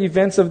entire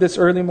events of this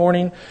early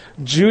morning.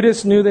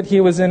 Judas knew that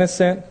he was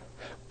innocent.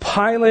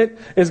 Pilate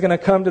is going to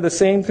come to the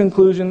same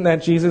conclusion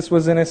that Jesus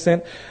was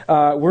innocent.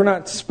 We're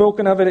not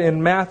spoken of it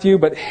in Matthew,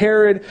 but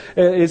Herod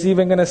is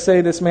even going to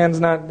say this man's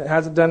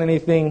hasn't done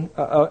anything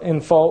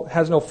in fault,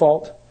 has no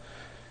fault,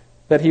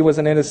 that he was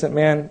an innocent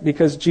man,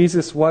 because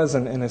Jesus was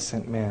an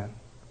innocent man.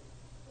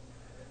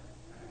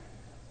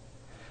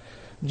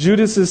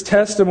 Judas'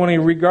 testimony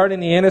regarding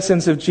the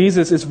innocence of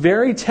Jesus is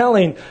very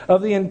telling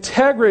of the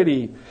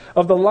integrity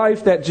of the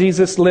life that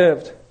Jesus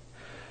lived.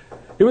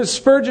 It was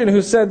Spurgeon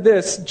who said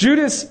this: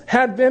 Judas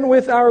had been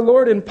with our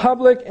Lord in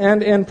public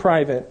and in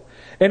private.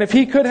 And if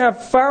he could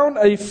have found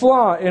a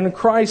flaw in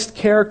Christ's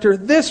character,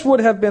 this would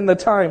have been the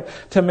time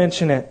to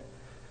mention it.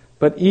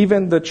 But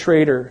even the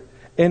traitor,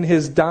 in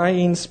his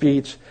dying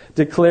speech,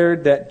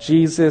 declared that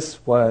Jesus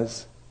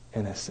was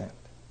innocent.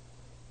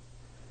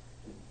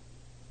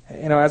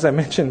 You know, as I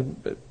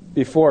mentioned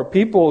before,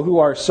 people who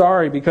are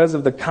sorry because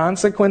of the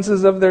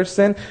consequences of their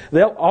sin,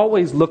 they'll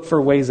always look for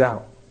ways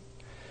out.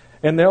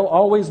 And they'll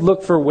always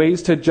look for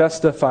ways to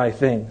justify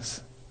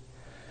things.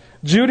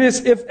 Judas,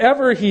 if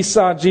ever he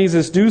saw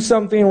Jesus do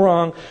something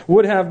wrong,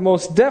 would have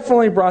most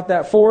definitely brought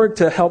that forward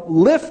to help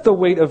lift the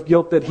weight of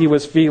guilt that he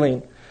was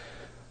feeling.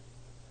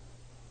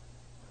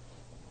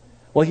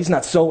 Well, he's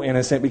not so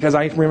innocent, because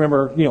I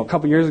remember, a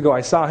couple years ago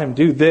I saw him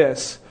do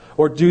this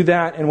or do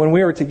that, and when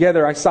we were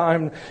together I saw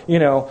him,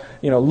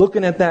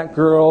 looking at that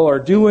girl or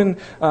doing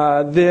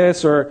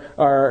this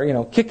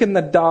or kicking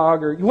the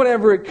dog or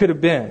whatever it could have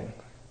been.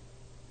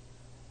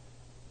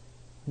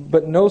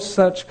 But no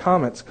such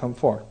comments come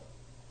forth.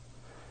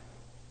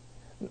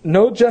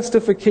 No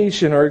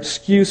justification or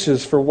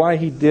excuses for why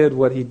he did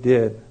what he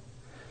did.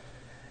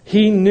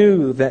 He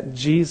knew that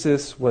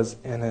Jesus was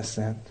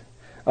innocent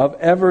of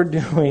ever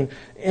doing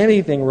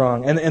anything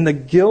wrong, and the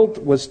guilt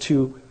was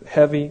too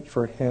heavy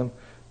for him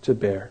to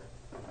bear.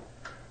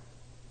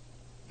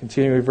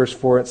 Continuing in verse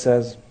 4, it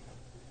says,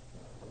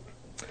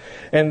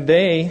 and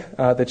they,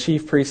 the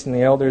chief priests and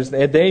the elders,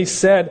 they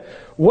said,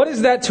 what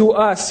is that to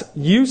us?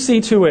 You see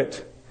to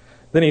it.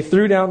 Then he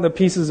threw down the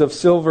pieces of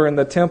silver in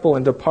the temple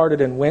and departed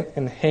and went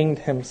and hanged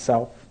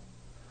himself.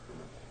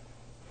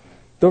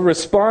 The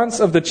response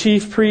of the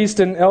chief priest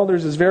and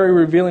elders is very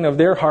revealing of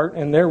their heart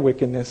and their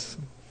wickedness.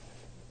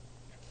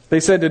 They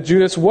said to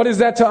Judas, what is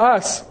that to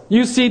us?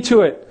 You see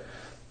to it.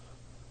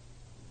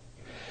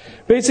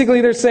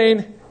 Basically, they're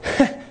saying,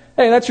 hey,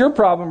 that's your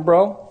problem,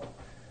 bro.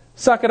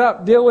 Suck it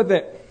up. Deal with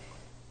it.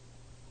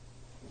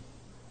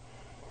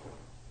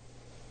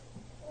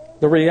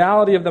 The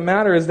reality of the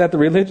matter is that the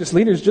religious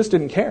leaders just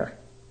didn't care.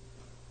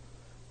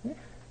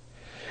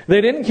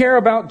 They didn't care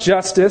about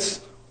justice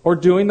or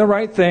doing the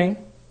right thing.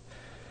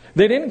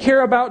 They didn't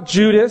care about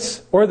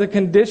Judas or the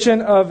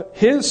condition of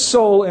his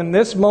soul in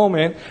this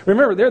moment.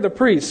 Remember, they're the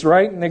priests,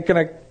 right? And they're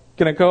going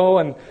to go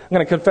and I'm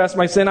going to confess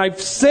my sin. I've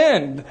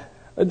sinned.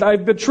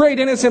 I've betrayed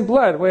innocent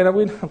blood. Wait,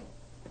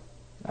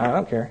 I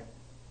don't care.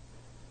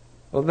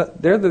 Well,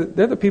 they're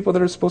the people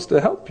that are supposed to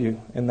help you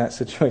in that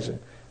situation.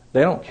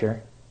 They don't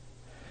care.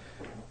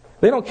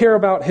 They don't care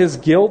about his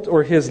guilt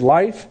or his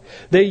life.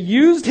 They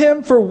used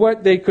him for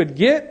what they could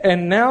get,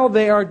 and now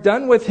they are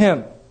done with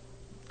him.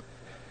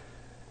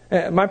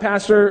 My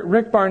pastor,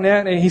 Rick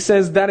Barnett, he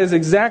says that is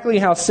exactly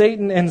how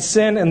Satan and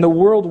sin and the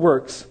world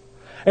works.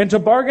 And to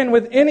bargain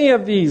with any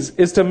of these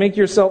is to make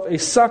yourself a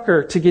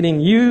sucker to getting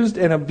used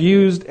and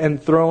abused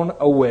and thrown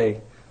away.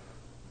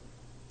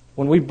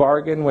 When we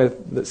bargain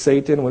with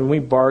Satan, when we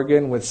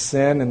bargain with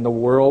sin and the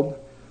world,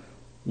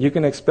 you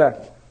can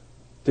expect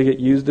to get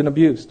used and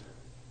abused.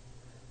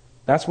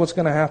 That's what's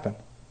going to happen.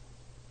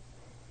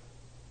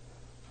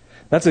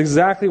 That's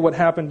exactly what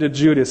happened to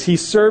Judas. He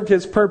served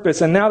his purpose,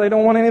 and now they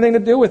don't want anything to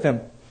do with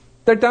him.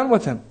 They're done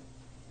with him.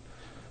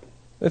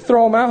 They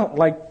throw them out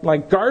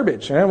like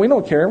garbage. We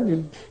don't care.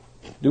 You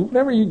do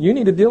whatever you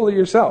need to deal with it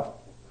yourself.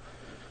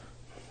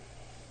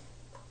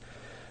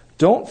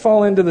 Don't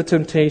fall into the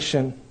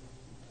temptation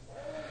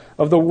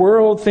of the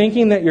world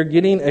thinking that you're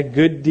getting a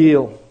good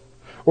deal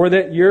or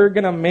that you're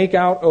going to make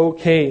out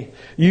okay.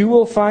 You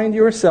will find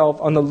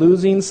yourself on the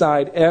losing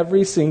side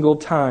every single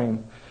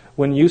time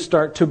when you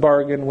start to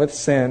bargain with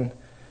sin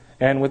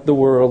and with the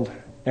world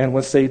and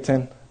with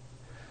Satan.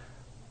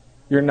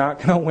 You're not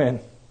going to win.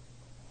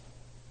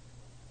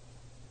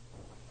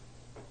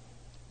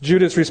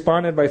 Judas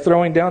responded by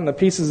throwing down the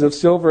pieces of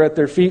silver at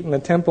their feet in the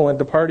temple and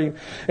departing.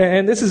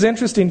 And this is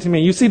interesting to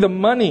me. You see, the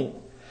money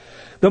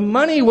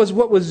was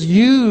what was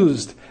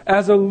used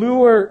as a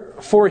lure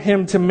for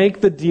him to make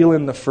the deal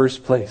in the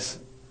first place.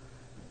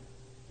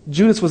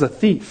 Judas was a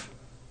thief.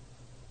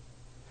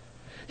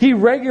 He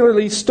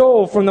regularly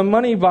stole from the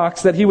money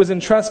box that he was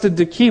entrusted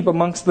to keep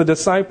amongst the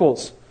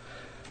disciples.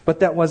 But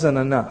that wasn't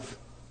enough.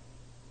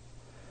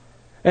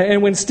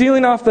 And when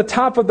stealing off the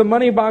top of the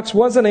money box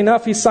wasn't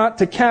enough, he sought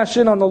to cash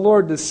in on the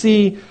Lord to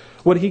see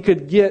what he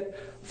could get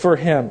for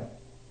him.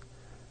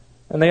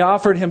 And they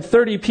offered him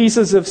 30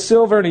 pieces of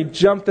silver, and he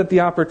jumped at the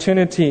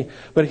opportunity.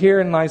 But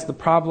herein lies the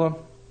problem.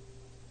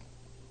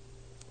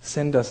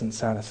 Sin doesn't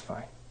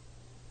satisfy.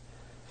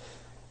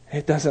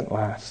 It doesn't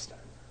last.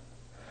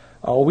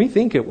 Oh, we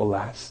think it will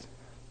last.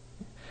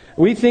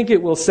 We think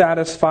it will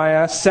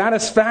satisfy us.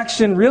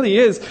 Satisfaction really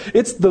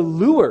it's the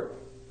lure.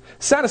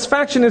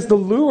 Satisfaction is the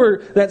lure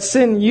that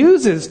sin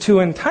uses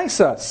to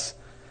entice us.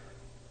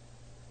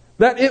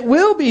 That it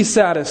will be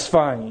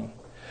satisfying.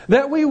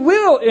 That we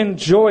will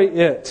enjoy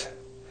it.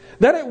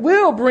 That it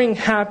will bring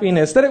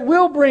happiness. That it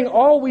will bring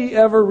all we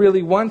ever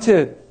really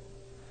wanted.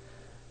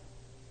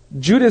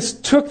 Judas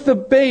took the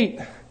bait.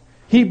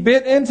 He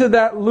bit into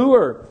that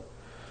lure.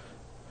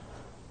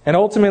 And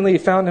ultimately he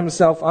found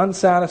himself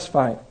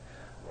unsatisfied,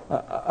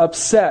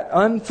 upset,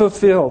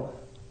 unfulfilled.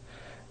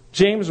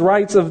 James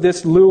writes of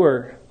this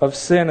lure of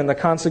sin and the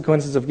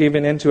consequences of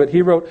giving into it.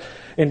 He wrote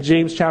in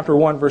James chapter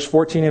 1, verse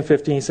 14 and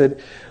 15, he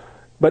said,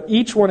 "But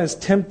each one is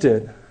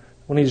tempted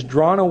when he's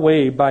drawn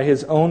away by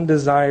his own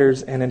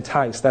desires and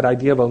enticed." That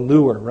idea of a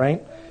lure,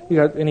 right? You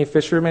got any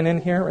fishermen in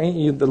here?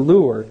 Right? The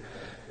lure.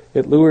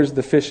 It lures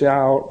the fish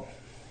out,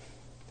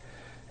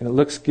 and it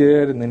looks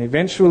good, and then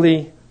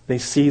eventually they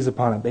seize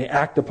upon it. They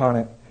act upon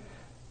it.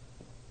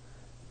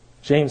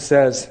 James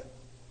says,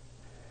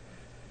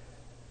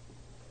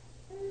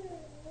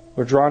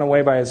 we're drawn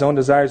away by his own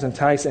desires and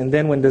enticed, and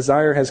then when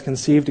desire has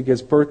conceived, it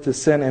gives birth to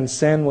sin, and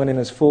sin, when it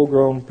is full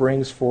grown,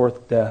 brings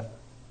forth death.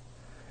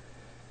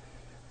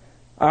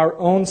 Our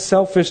own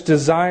selfish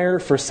desire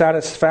for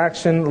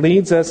satisfaction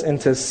leads us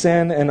into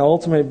sin and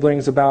ultimately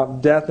brings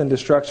about death and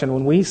destruction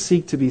when we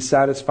seek to be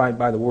satisfied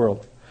by the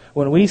world.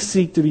 When we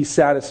seek to be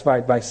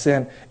satisfied by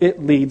sin,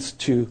 it leads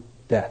to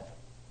death.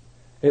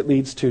 It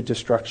leads to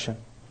destruction.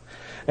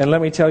 And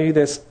let me tell you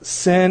this,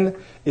 sin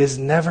is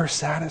never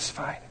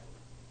satisfied.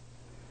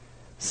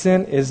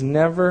 Sin is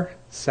never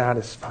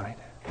satisfied.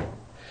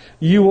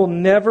 You will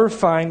never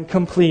find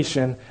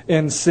completion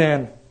in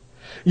sin.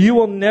 You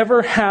will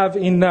never have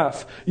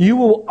enough. You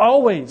will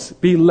always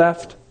be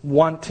left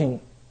wanting.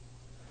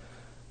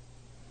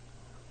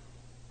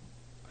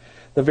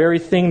 The very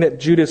thing that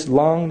Judas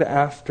longed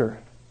after,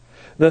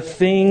 the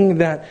thing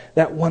that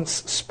once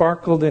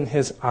sparkled in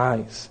his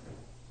eyes,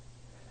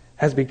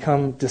 has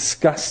become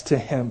disgust to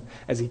him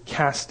as he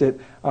cast it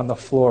on the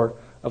floor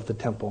of the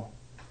temple.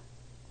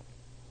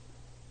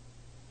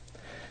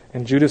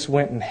 And Judas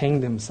went and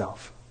hanged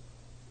himself.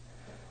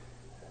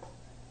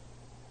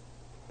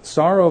 The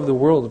sorrow of the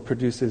world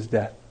produces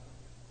death.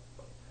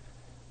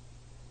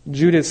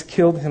 Judas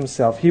killed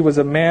himself. He was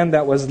a man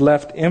that was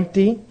left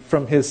empty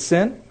from his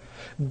sin,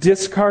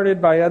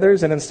 discarded by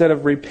others, and instead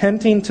of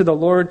repenting to the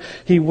Lord,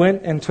 he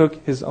went and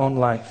took his own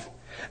life.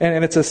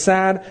 And it's a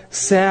sad,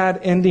 sad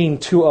ending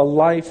to a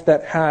life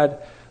that had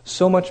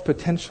so much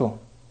potential.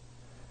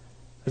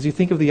 As you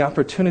think of the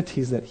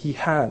opportunities that he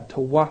had to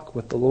walk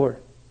with the Lord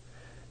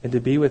and to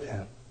be with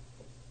him.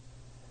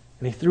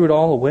 And he threw it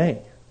all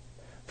away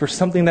for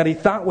something that he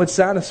thought would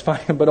satisfy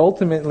him, but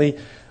ultimately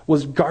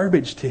was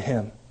garbage to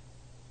him.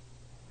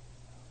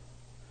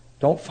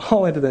 Don't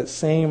fall into that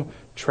same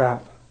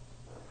trap.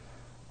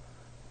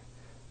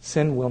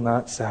 Sin will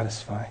not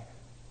satisfy.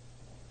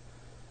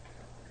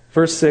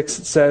 Verse 6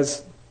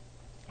 says,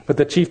 "But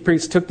the chief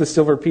priests took the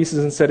silver pieces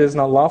and said, 'It is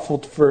not lawful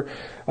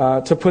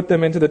to put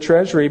them into the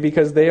treasury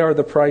because they are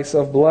the price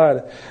of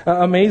blood.'"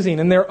 Amazing.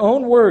 In their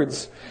own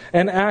words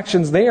and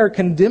actions, they are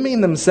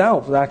condemning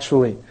themselves,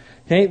 actually.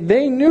 Okay?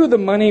 They knew the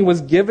money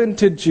was given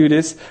to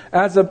Judas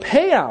as a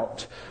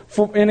payout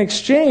in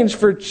exchange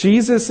for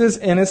Jesus'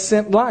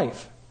 innocent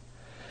life.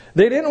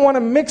 They didn't want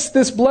to mix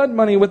this blood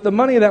money with the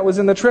money that was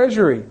in the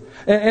treasury.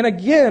 And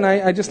again,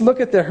 I just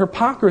look at the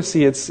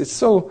hypocrisy. It's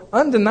so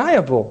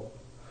undeniable.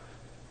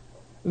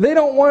 They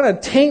don't want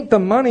to taint the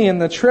money in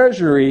the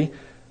treasury,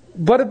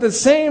 but at the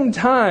same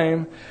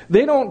time,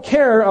 they don't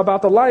care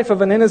about the life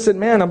of an innocent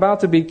man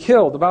about to be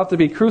killed, about to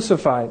be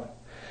crucified.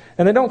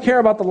 And they don't care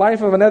about the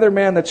life of another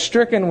man that's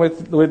stricken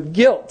with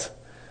guilt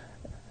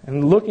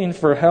and looking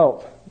for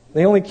help.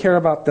 They only care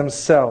about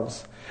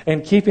themselves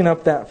and keeping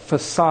up that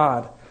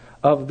facade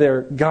of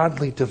their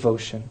godly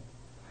devotion.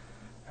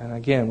 And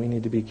again, we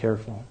need to be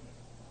careful.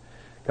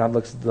 God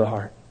looks at the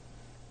heart.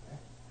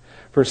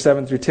 Verse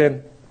 7 through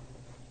 10.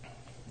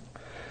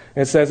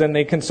 It says, "And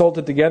they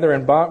consulted together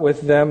and bought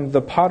with them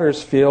the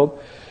potter's field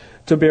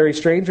to bury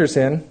strangers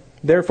in.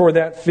 Therefore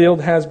that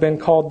field has been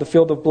called the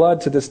field of blood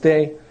to this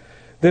day.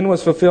 Then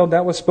was fulfilled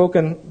that was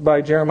spoken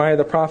by Jeremiah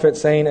the prophet,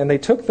 saying, And they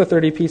took the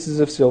 30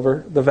 pieces of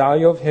silver, the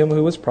value of him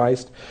who was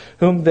priced,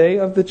 whom they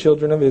of the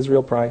children of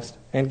Israel priced,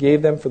 and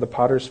gave them for the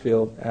potter's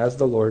field, as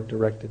the Lord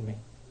directed me."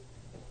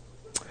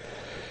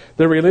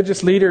 The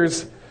religious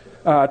leaders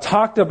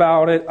talked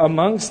about it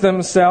amongst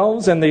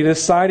themselves, and they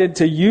decided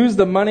to use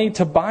the money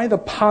to buy the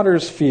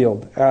potter's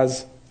field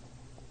as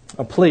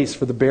a place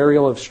for the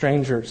burial of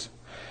strangers.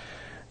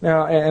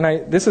 Now,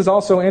 this is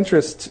also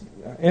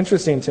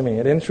interesting to me.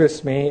 It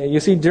interests me. You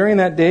see, during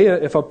that day,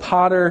 if a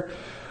potter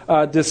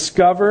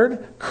discovered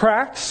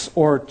cracks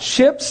or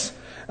chips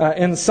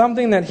in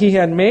something that he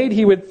had made,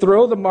 he would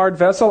throw the marred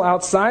vessel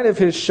outside of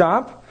his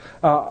shop.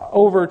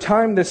 Over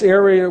time, this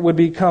area would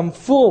become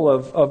full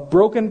of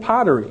broken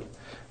pottery.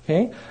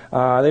 Okay,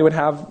 they would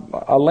have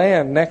a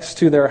land next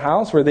to their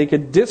house where they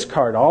could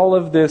discard all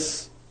of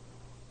this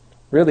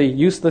really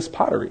useless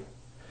pottery.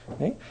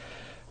 Okay?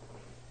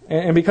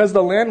 And because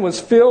the land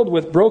was filled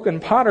with broken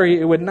pottery,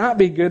 it would not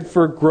be good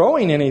for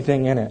growing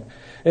anything in it.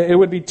 It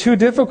would be too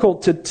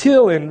difficult to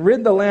till and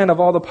rid the land of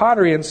all the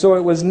pottery, and so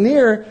it was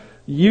near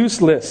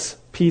useless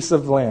piece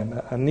of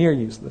land, a near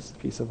useless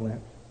piece of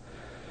land.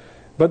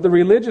 But the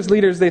religious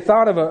leaders, they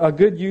thought of a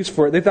good use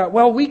for it. They thought,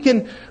 well, we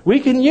can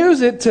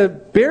use it to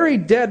bury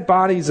dead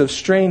bodies of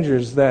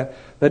strangers that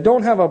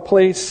don't have a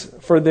place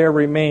for their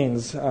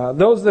remains.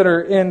 Those that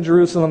are in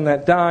Jerusalem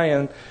that die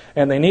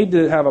and they need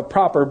to have a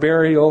proper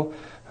burial,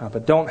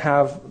 but don't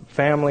have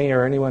family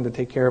or anyone to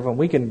take care of them,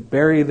 we can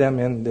bury them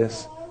in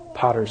this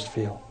potter's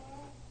field.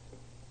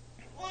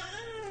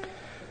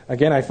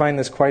 Again, I find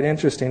this quite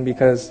interesting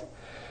because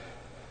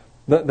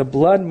the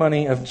blood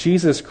money of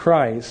Jesus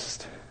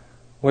Christ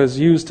was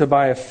used to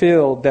buy a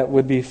field that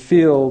would be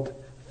filled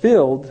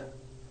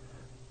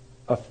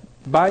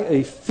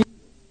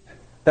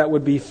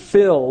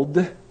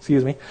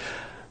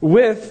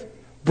with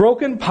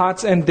broken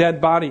pots and dead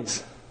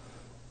bodies.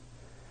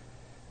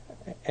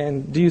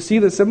 And do you see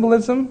the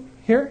symbolism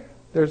here?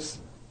 There's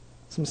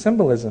some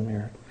symbolism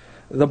here.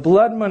 The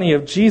blood money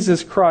of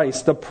Jesus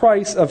Christ, the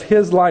price of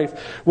His life,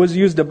 was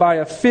used to buy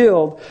a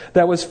field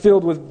that was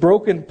filled with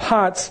broken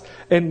pots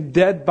and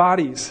dead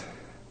bodies.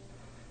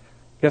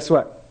 Guess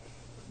what?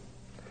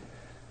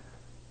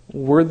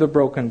 We're the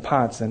broken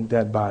pots and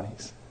dead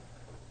bodies.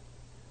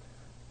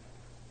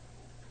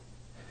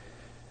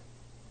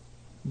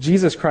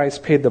 Jesus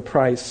Christ paid the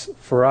price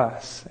for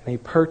us, and He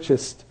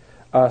purchased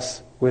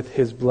us with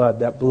His blood.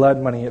 That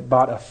blood money, it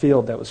bought a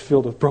field that was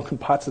filled with broken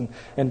pots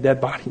and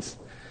dead bodies.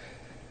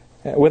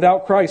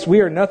 Without Christ,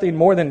 we are nothing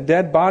more than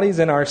dead bodies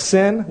in our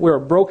sin. We are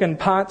broken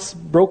pots,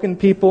 broken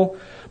people.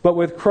 But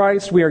with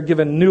Christ, we are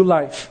given new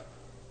life.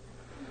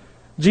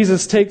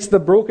 Jesus takes the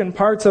broken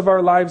parts of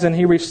our lives and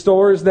He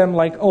restores them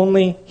like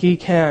only He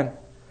can.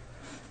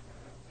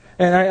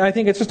 And I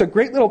think it's just a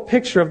great little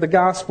picture of the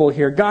gospel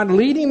here. God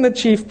leading the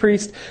chief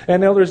priest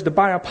and elders to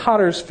buy a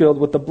potter's field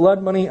with the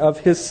blood money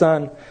of His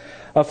Son.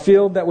 A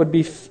field that would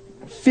be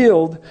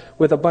filled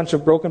with a bunch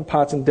of broken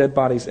pots and dead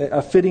bodies.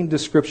 A fitting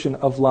description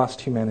of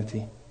lost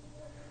humanity.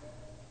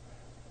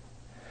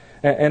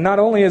 And not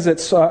only is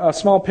it a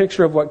small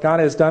picture of what God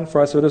has done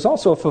for us, but it is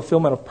also a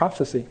fulfillment of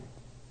prophecy.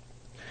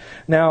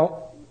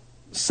 Now,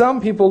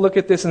 some people look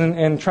at this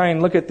and try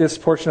and look at this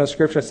portion of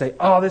Scripture and say,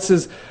 oh, this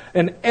is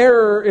an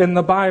error in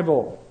the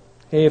Bible.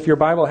 Hey, if your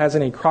Bible has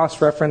any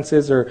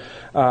cross-references or,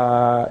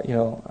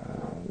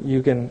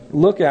 you can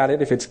look at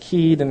it if it's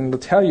keyed and it'll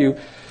tell you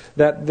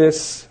that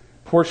this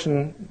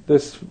portion,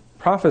 this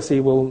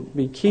prophecy will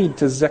be keyed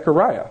to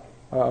Zechariah,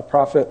 a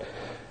prophecy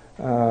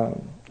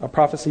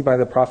by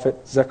the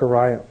prophet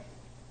Zechariah.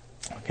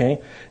 Okay,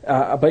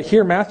 but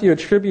here Matthew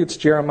attributes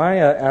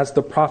Jeremiah as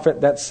the prophet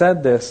that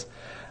said this.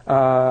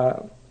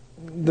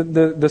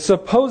 The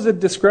supposed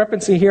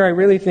discrepancy here, I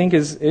really think,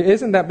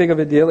 isn't that big of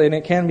a deal, and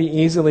it can be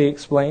easily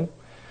explained.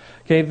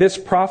 Okay, this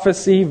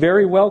prophecy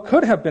very well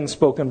could have been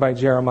spoken by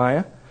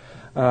Jeremiah.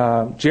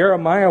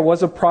 Jeremiah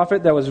was a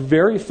prophet that was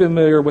very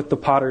familiar with the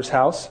potter's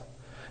house.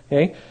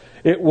 Okay,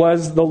 it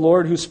was the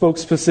Lord who spoke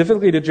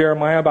specifically to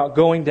Jeremiah about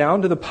going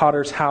down to the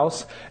potter's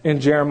house in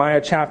Jeremiah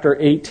chapter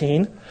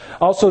 18.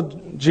 Also,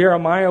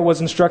 Jeremiah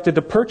was instructed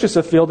to purchase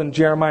a field in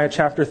Jeremiah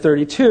chapter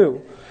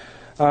 32.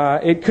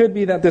 It could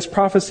be that this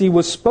prophecy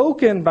was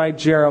spoken by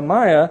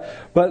Jeremiah,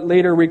 but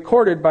later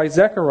recorded by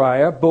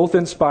Zechariah, both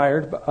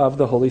inspired of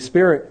the Holy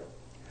Spirit.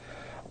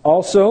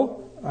 Also,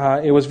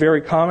 it was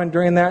very common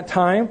during that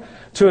time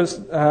to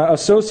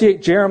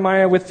associate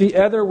Jeremiah with the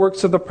other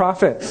works of the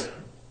prophets.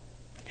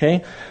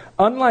 Okay?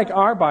 Unlike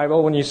our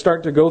Bible, when you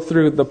start to go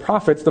through the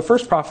prophets, the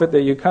first prophet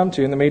that you come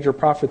to in the major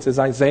prophets is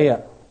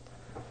Isaiah.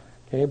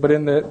 Okay, but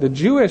in the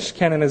Jewish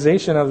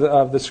canonization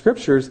of the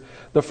Scriptures,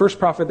 the first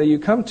prophet that you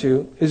come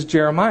to is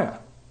Jeremiah.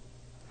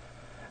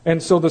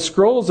 And so the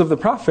scrolls of the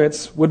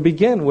prophets would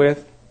begin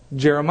with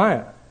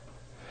Jeremiah.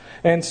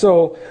 And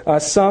so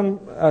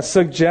some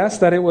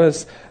suggest that it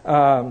was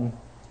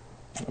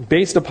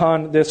based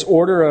upon this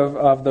order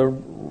of the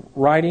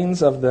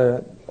writings of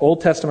the Old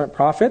Testament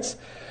prophets,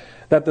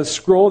 that the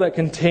scroll that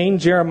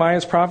contained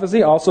Jeremiah's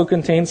prophecy also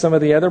contained some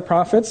of the other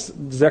prophets,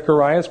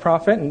 Zechariah's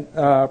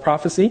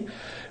prophecy.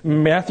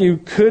 Matthew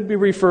could be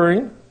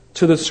referring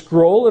to the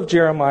scroll of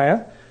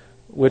Jeremiah,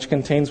 which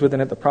contains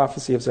within it the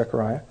prophecy of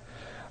Zechariah.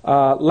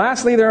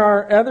 Lastly, there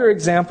are other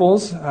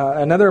examples,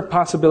 another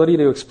possibility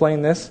to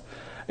explain this,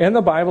 in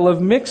the Bible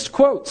of mixed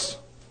quotes,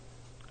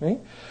 okay?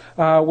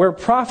 Where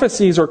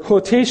prophecies or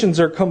quotations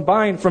are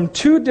combined from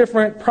two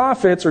different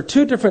prophets or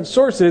two different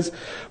sources,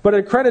 but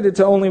accredited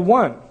to only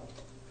one.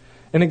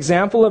 An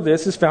example of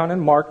this is found in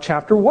Mark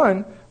chapter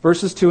 1,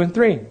 verses 2 and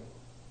 3.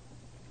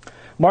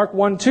 Mark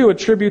 1:2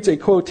 attributes a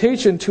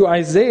quotation to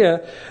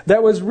Isaiah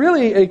that was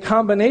really a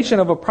combination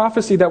of a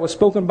prophecy that was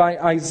spoken by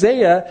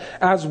Isaiah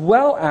as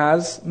well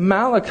as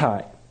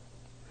Malachi.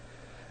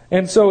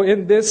 And so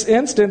in this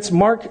instance,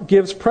 Mark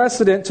gives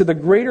precedent to the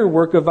greater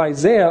work of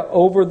Isaiah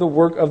over the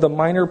work of the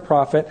minor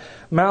prophet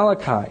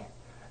Malachi.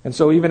 And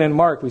so even in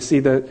Mark, we see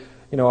that,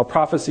 a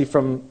prophecy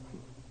from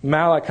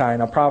Malachi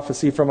and a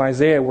prophecy from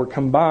Isaiah were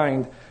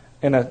combined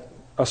and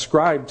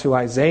ascribed to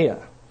Isaiah.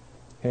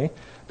 Okay?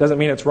 Doesn't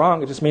mean it's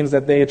wrong. It just means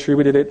that they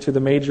attributed it to the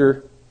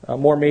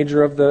more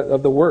major of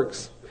the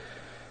works.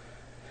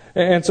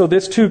 And so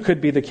this too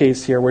could be the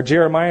case here, where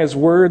Jeremiah's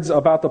words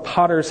about the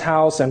potter's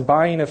house and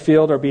buying a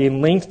field are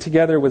being linked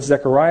together with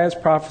Zechariah's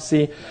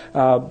prophecy,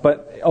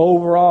 but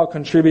overall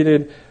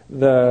contributed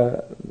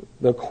the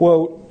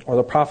quote or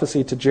the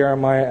prophecy to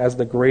Jeremiah as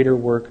the greater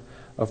work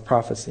of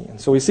prophecy. And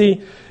so we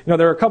see,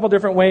 there are a couple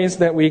different ways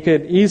that we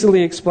could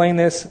easily explain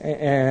this,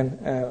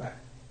 and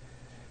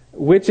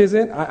which is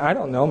it? I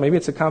don't know. Maybe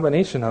it's a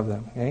combination of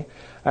them. Okay?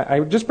 I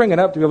just bring it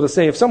up to be able to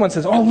say, if someone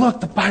says, "Oh,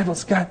 look, the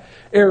Bible's got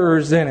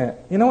errors in it,"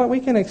 you know what? We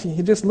can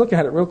you just look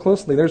at it real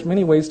closely. There's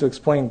many ways to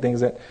explain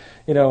things that,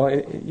 you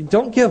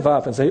don't give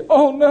up and say,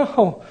 "Oh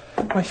no,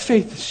 my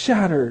faith is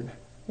shattered."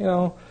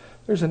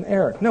 There's an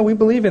error. No, we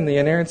believe in the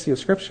inerrancy of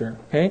Scripture.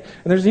 Okay,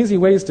 and there's easy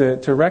ways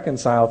to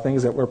reconcile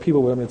things where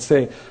people would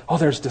say, "Oh,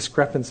 there's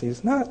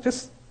discrepancies." No,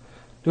 just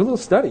do a little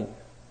study.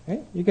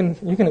 Okay, you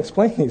can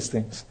explain these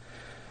things.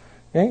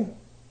 Okay?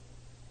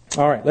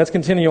 All right, let's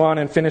continue on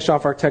and finish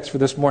off our text for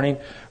this morning.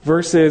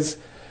 Verses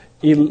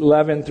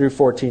 11 through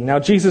 14. Now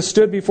Jesus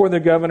stood before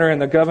the governor,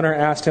 and the governor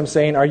asked him,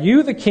 saying, "Are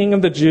you the king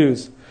of the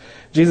Jews?"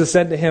 Jesus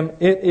said to him,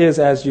 "It is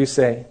as you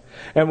say."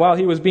 And while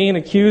he was being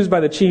accused by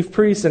the chief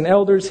priests and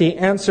elders, he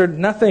answered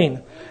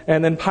nothing.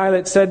 And then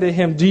Pilate said to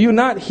him, "Do you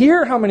not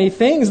hear how many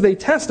things they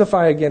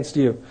testify against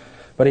you?"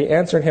 But he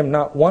answered him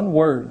not one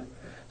word,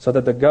 so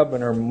that the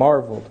governor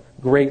marveled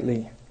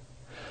greatly.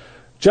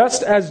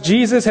 Just as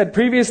Jesus had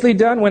previously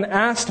done when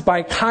asked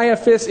by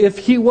Caiaphas if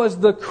he was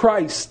the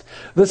Christ,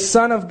 the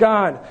Son of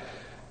God,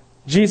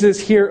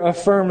 Jesus here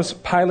affirms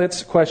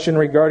Pilate's question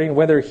regarding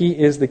whether he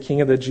is the King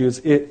of the Jews.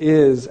 It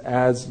is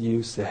as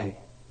you say.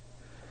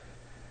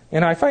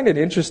 And I find it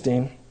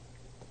interesting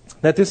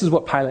that this is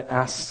what Pilate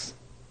asks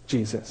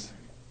Jesus.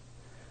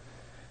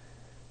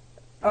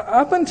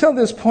 Up until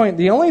this point,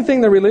 the only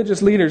thing the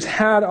religious leaders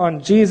had on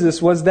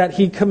Jesus was that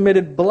he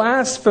committed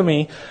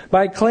blasphemy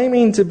by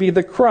claiming to be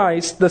the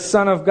Christ, the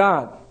Son of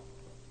God.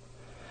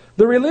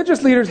 The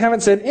religious leaders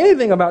haven't said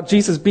anything about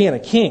Jesus being a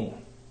king.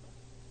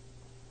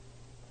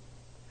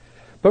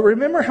 But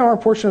remember how our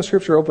portion of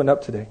Scripture opened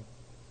up today.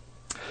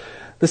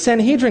 The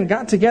Sanhedrin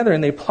got together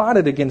and they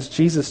plotted against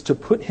Jesus to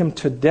put him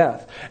to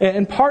death.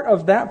 And part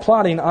of that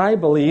plotting, I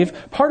believe,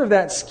 part of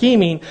that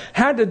scheming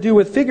had to do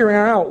with figuring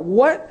out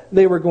what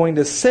they were going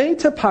to say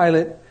to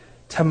Pilate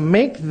to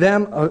make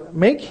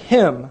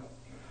him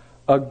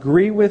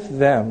agree with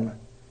them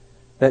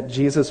that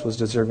Jesus was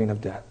deserving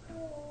of death.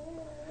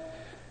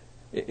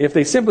 If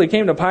they simply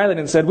came to Pilate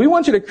and said, "We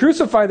want you to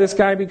crucify this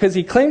guy because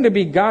he claimed to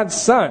be God's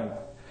son,"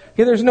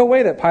 okay, there's no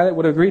way that Pilate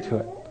would agree to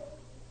it.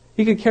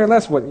 He could care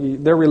less what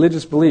their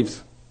religious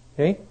beliefs.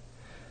 Okay?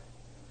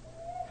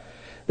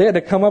 They had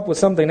to come up with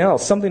something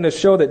else, something to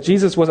show that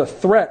Jesus was a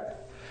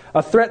threat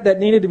that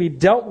needed to be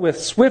dealt with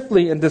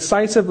swiftly and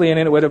decisively, and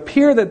it would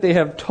appear that they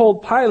have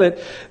told Pilate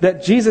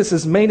that Jesus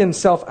has made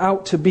himself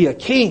out to be a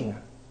king.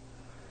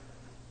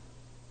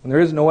 And there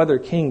is no other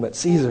king but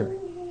Caesar.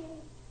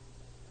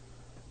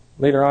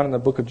 Later on in the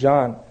book of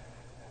John,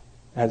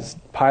 as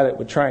Pilate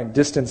would try and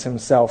distance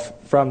himself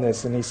from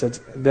this, and he said,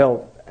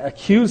 they'll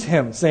accuse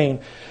him, saying,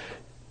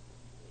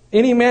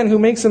 "Any man who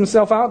makes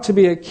himself out to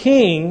be a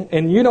king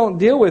and you don't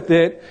deal with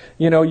it,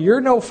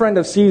 you're no friend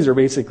of Caesar,"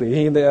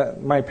 basically.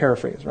 My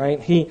paraphrase, right?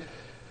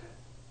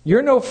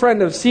 You're no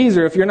friend of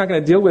Caesar if you're not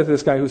going to deal with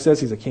this guy who says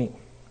he's a king.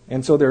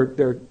 And so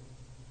they're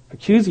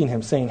accusing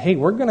him, saying, "Hey,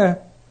 we're going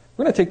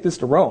to take this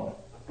to Rome,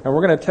 and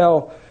we're going to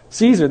tell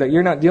Caesar that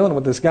you're not dealing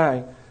with this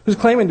guy who's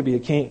claiming to be a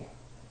king."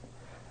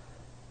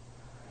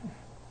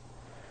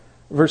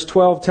 Verse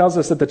 12 tells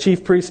us that the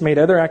chief priests made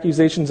other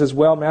accusations as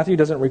well. Matthew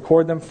doesn't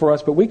record them for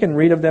us, but we can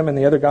read of them in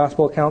the other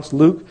gospel accounts.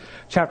 Luke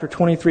chapter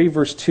 23,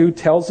 verse 2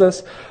 tells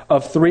us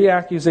of 3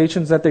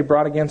 accusations that they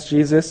brought against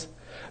Jesus.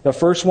 The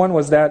first one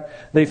was that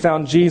they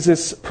found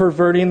Jesus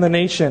perverting the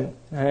nation.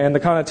 And the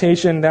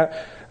connotation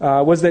that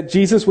was that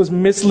Jesus was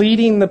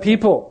misleading the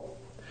people.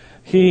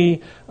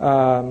 He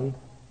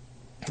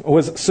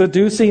was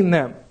seducing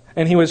them.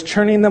 And he was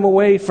turning them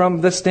away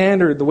from the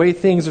standard, the way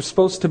things are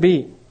supposed to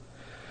be.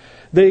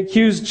 They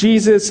accused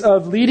Jesus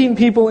of leading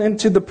people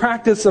into the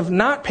practice of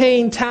not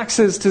paying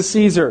taxes to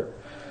Caesar.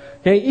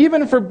 Okay,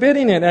 even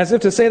forbidding it, as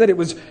if to say that it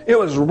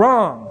was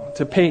wrong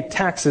to pay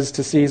taxes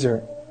to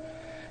Caesar.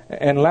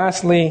 And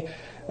lastly,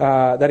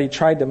 that he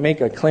tried to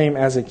make a claim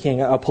as a king,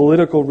 a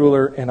political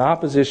ruler in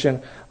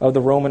opposition of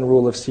the Roman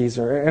rule of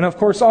Caesar. And of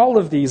course, all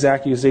of these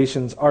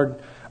accusations are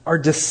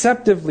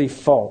deceptively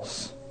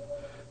false.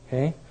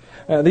 Okay?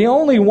 The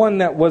only one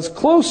that was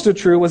close to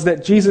true was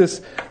that Jesus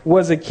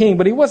was a king,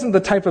 but he wasn't the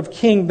type of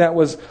king that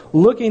was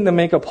looking to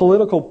make a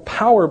political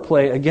power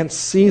play against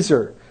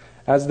Caesar,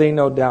 as they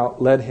no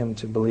doubt led him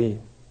to believe.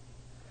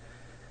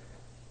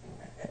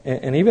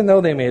 And even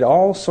though they made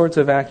all sorts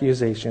of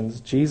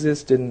accusations,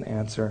 Jesus didn't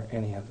answer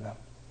any of them.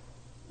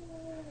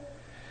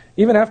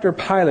 Even after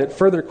Pilate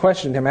further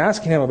questioned him,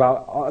 asking him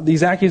about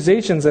these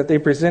accusations that they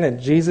presented,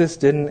 Jesus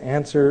didn't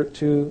answer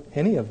to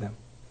any of them.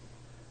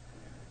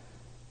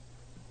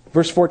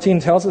 Verse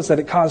 14 tells us that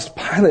it caused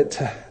Pilate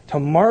to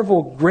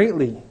marvel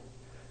greatly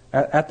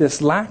at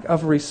this lack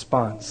of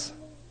response.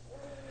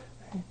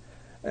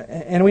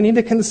 And we need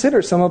to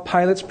consider some of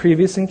Pilate's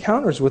previous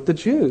encounters with the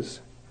Jews.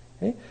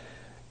 Okay?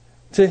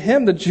 To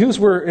him, the Jews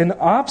were an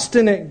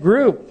obstinate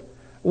group.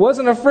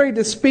 Wasn't afraid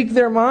to speak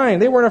their mind.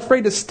 They weren't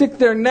afraid to stick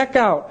their neck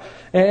out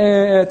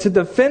to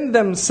defend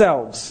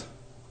themselves.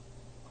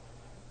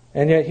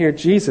 And yet here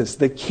Jesus,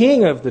 the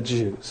King of the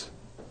Jews,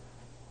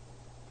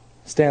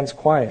 stands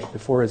quiet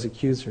before his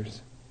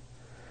accusers.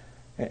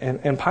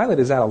 And Pilate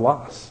is at a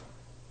loss.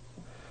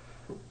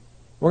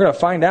 We're going to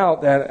find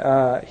out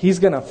that he's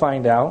going to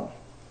find out.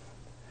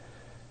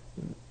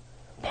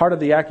 Part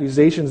of the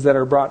accusations that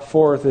are brought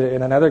forth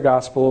in another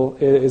gospel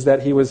is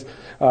that he was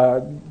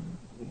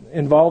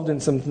involved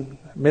in some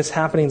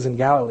mishappenings in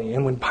Galilee.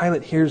 And when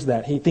Pilate hears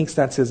that, he thinks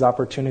that's his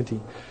opportunity.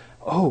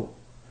 Oh,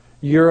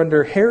 you're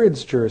under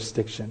Herod's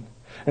jurisdiction.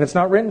 And it's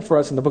not written for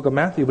us in the book of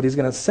Matthew, but he's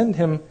going to send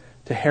him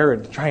to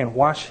Herod to try and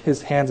wash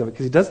his hands of it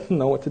because he doesn't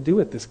know what to do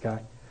with this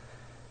guy.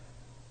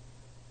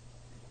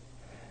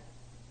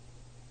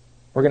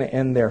 We're going to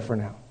end there for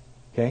now.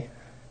 Okay?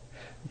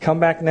 Come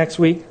back next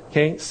week.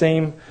 Okay?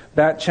 Same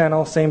bat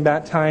channel, same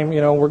bat time.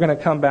 We're going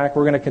to come back.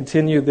 We're going to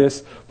continue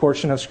this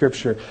portion of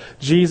Scripture.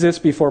 Jesus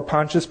before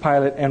Pontius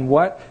Pilate, and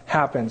what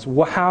happens?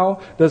 How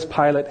does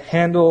Pilate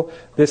handle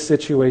this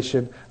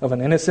situation of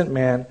an innocent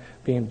man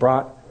being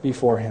brought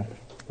before him?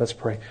 Let's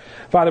pray.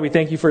 Father, we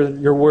thank you for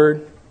your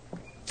word.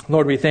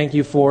 Lord, we thank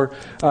you for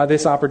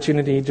this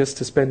opportunity just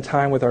to spend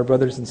time with our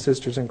brothers and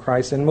sisters in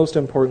Christ, and most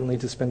importantly,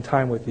 to spend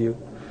time with you.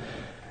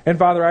 And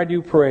Father, I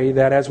do pray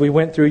that as we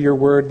went through your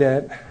word,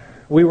 that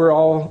we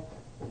all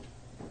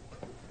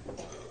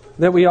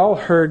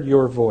heard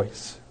your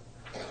voice.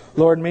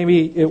 Lord,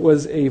 maybe it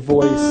was a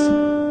voice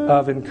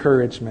of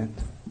encouragement,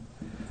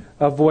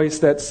 a voice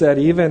that said,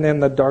 even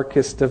in the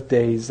darkest of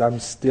days, I'm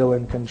still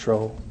in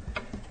control.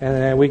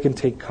 And we can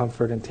take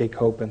comfort and take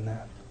hope in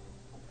that.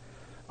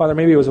 Father,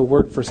 maybe it was a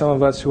word for some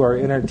of us who are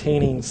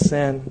entertaining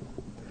sin.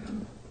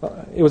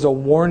 It was a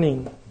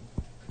warning,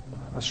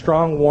 a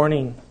strong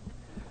warning.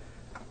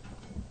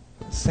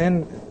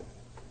 Sin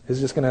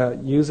is just going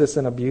to use us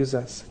and abuse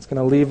us. It's going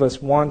to leave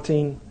us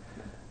wanting.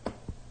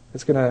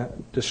 It's going to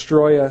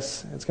destroy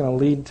us. It's going to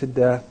lead to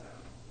death.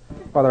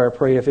 Father, I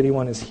pray if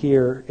anyone is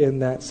here in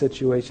that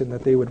situation,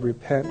 that they would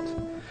repent,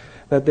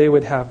 that they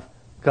would have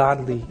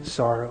godly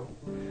sorrow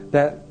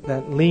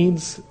that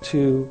leads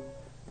to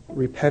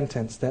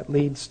repentance, that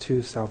leads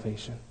to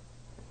salvation.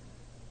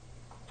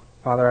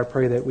 Father, I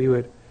pray that we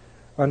would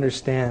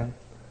understand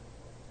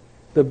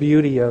the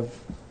beauty of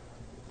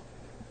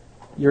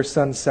your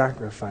Son's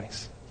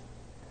sacrifice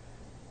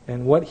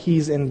and what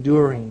he's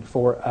enduring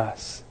for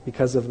us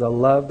because of the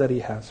love that he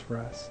has for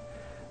us,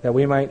 that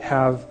we might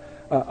have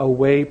a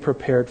way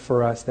prepared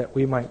for us, that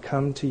we might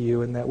come to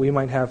you and that we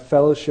might have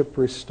fellowship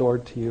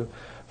restored to you.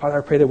 Father,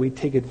 I pray that we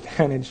take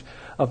advantage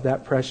of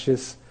that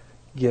precious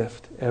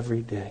gift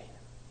every day.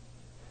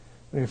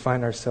 We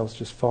find ourselves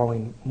just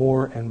falling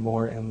more and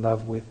more in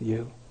love with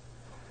you,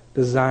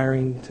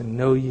 desiring to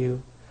know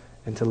you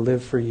and to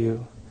live for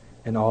you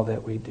in all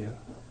that we do.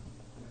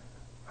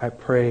 I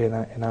pray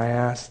and I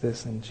ask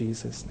this in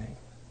Jesus' name.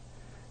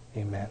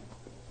 Amen.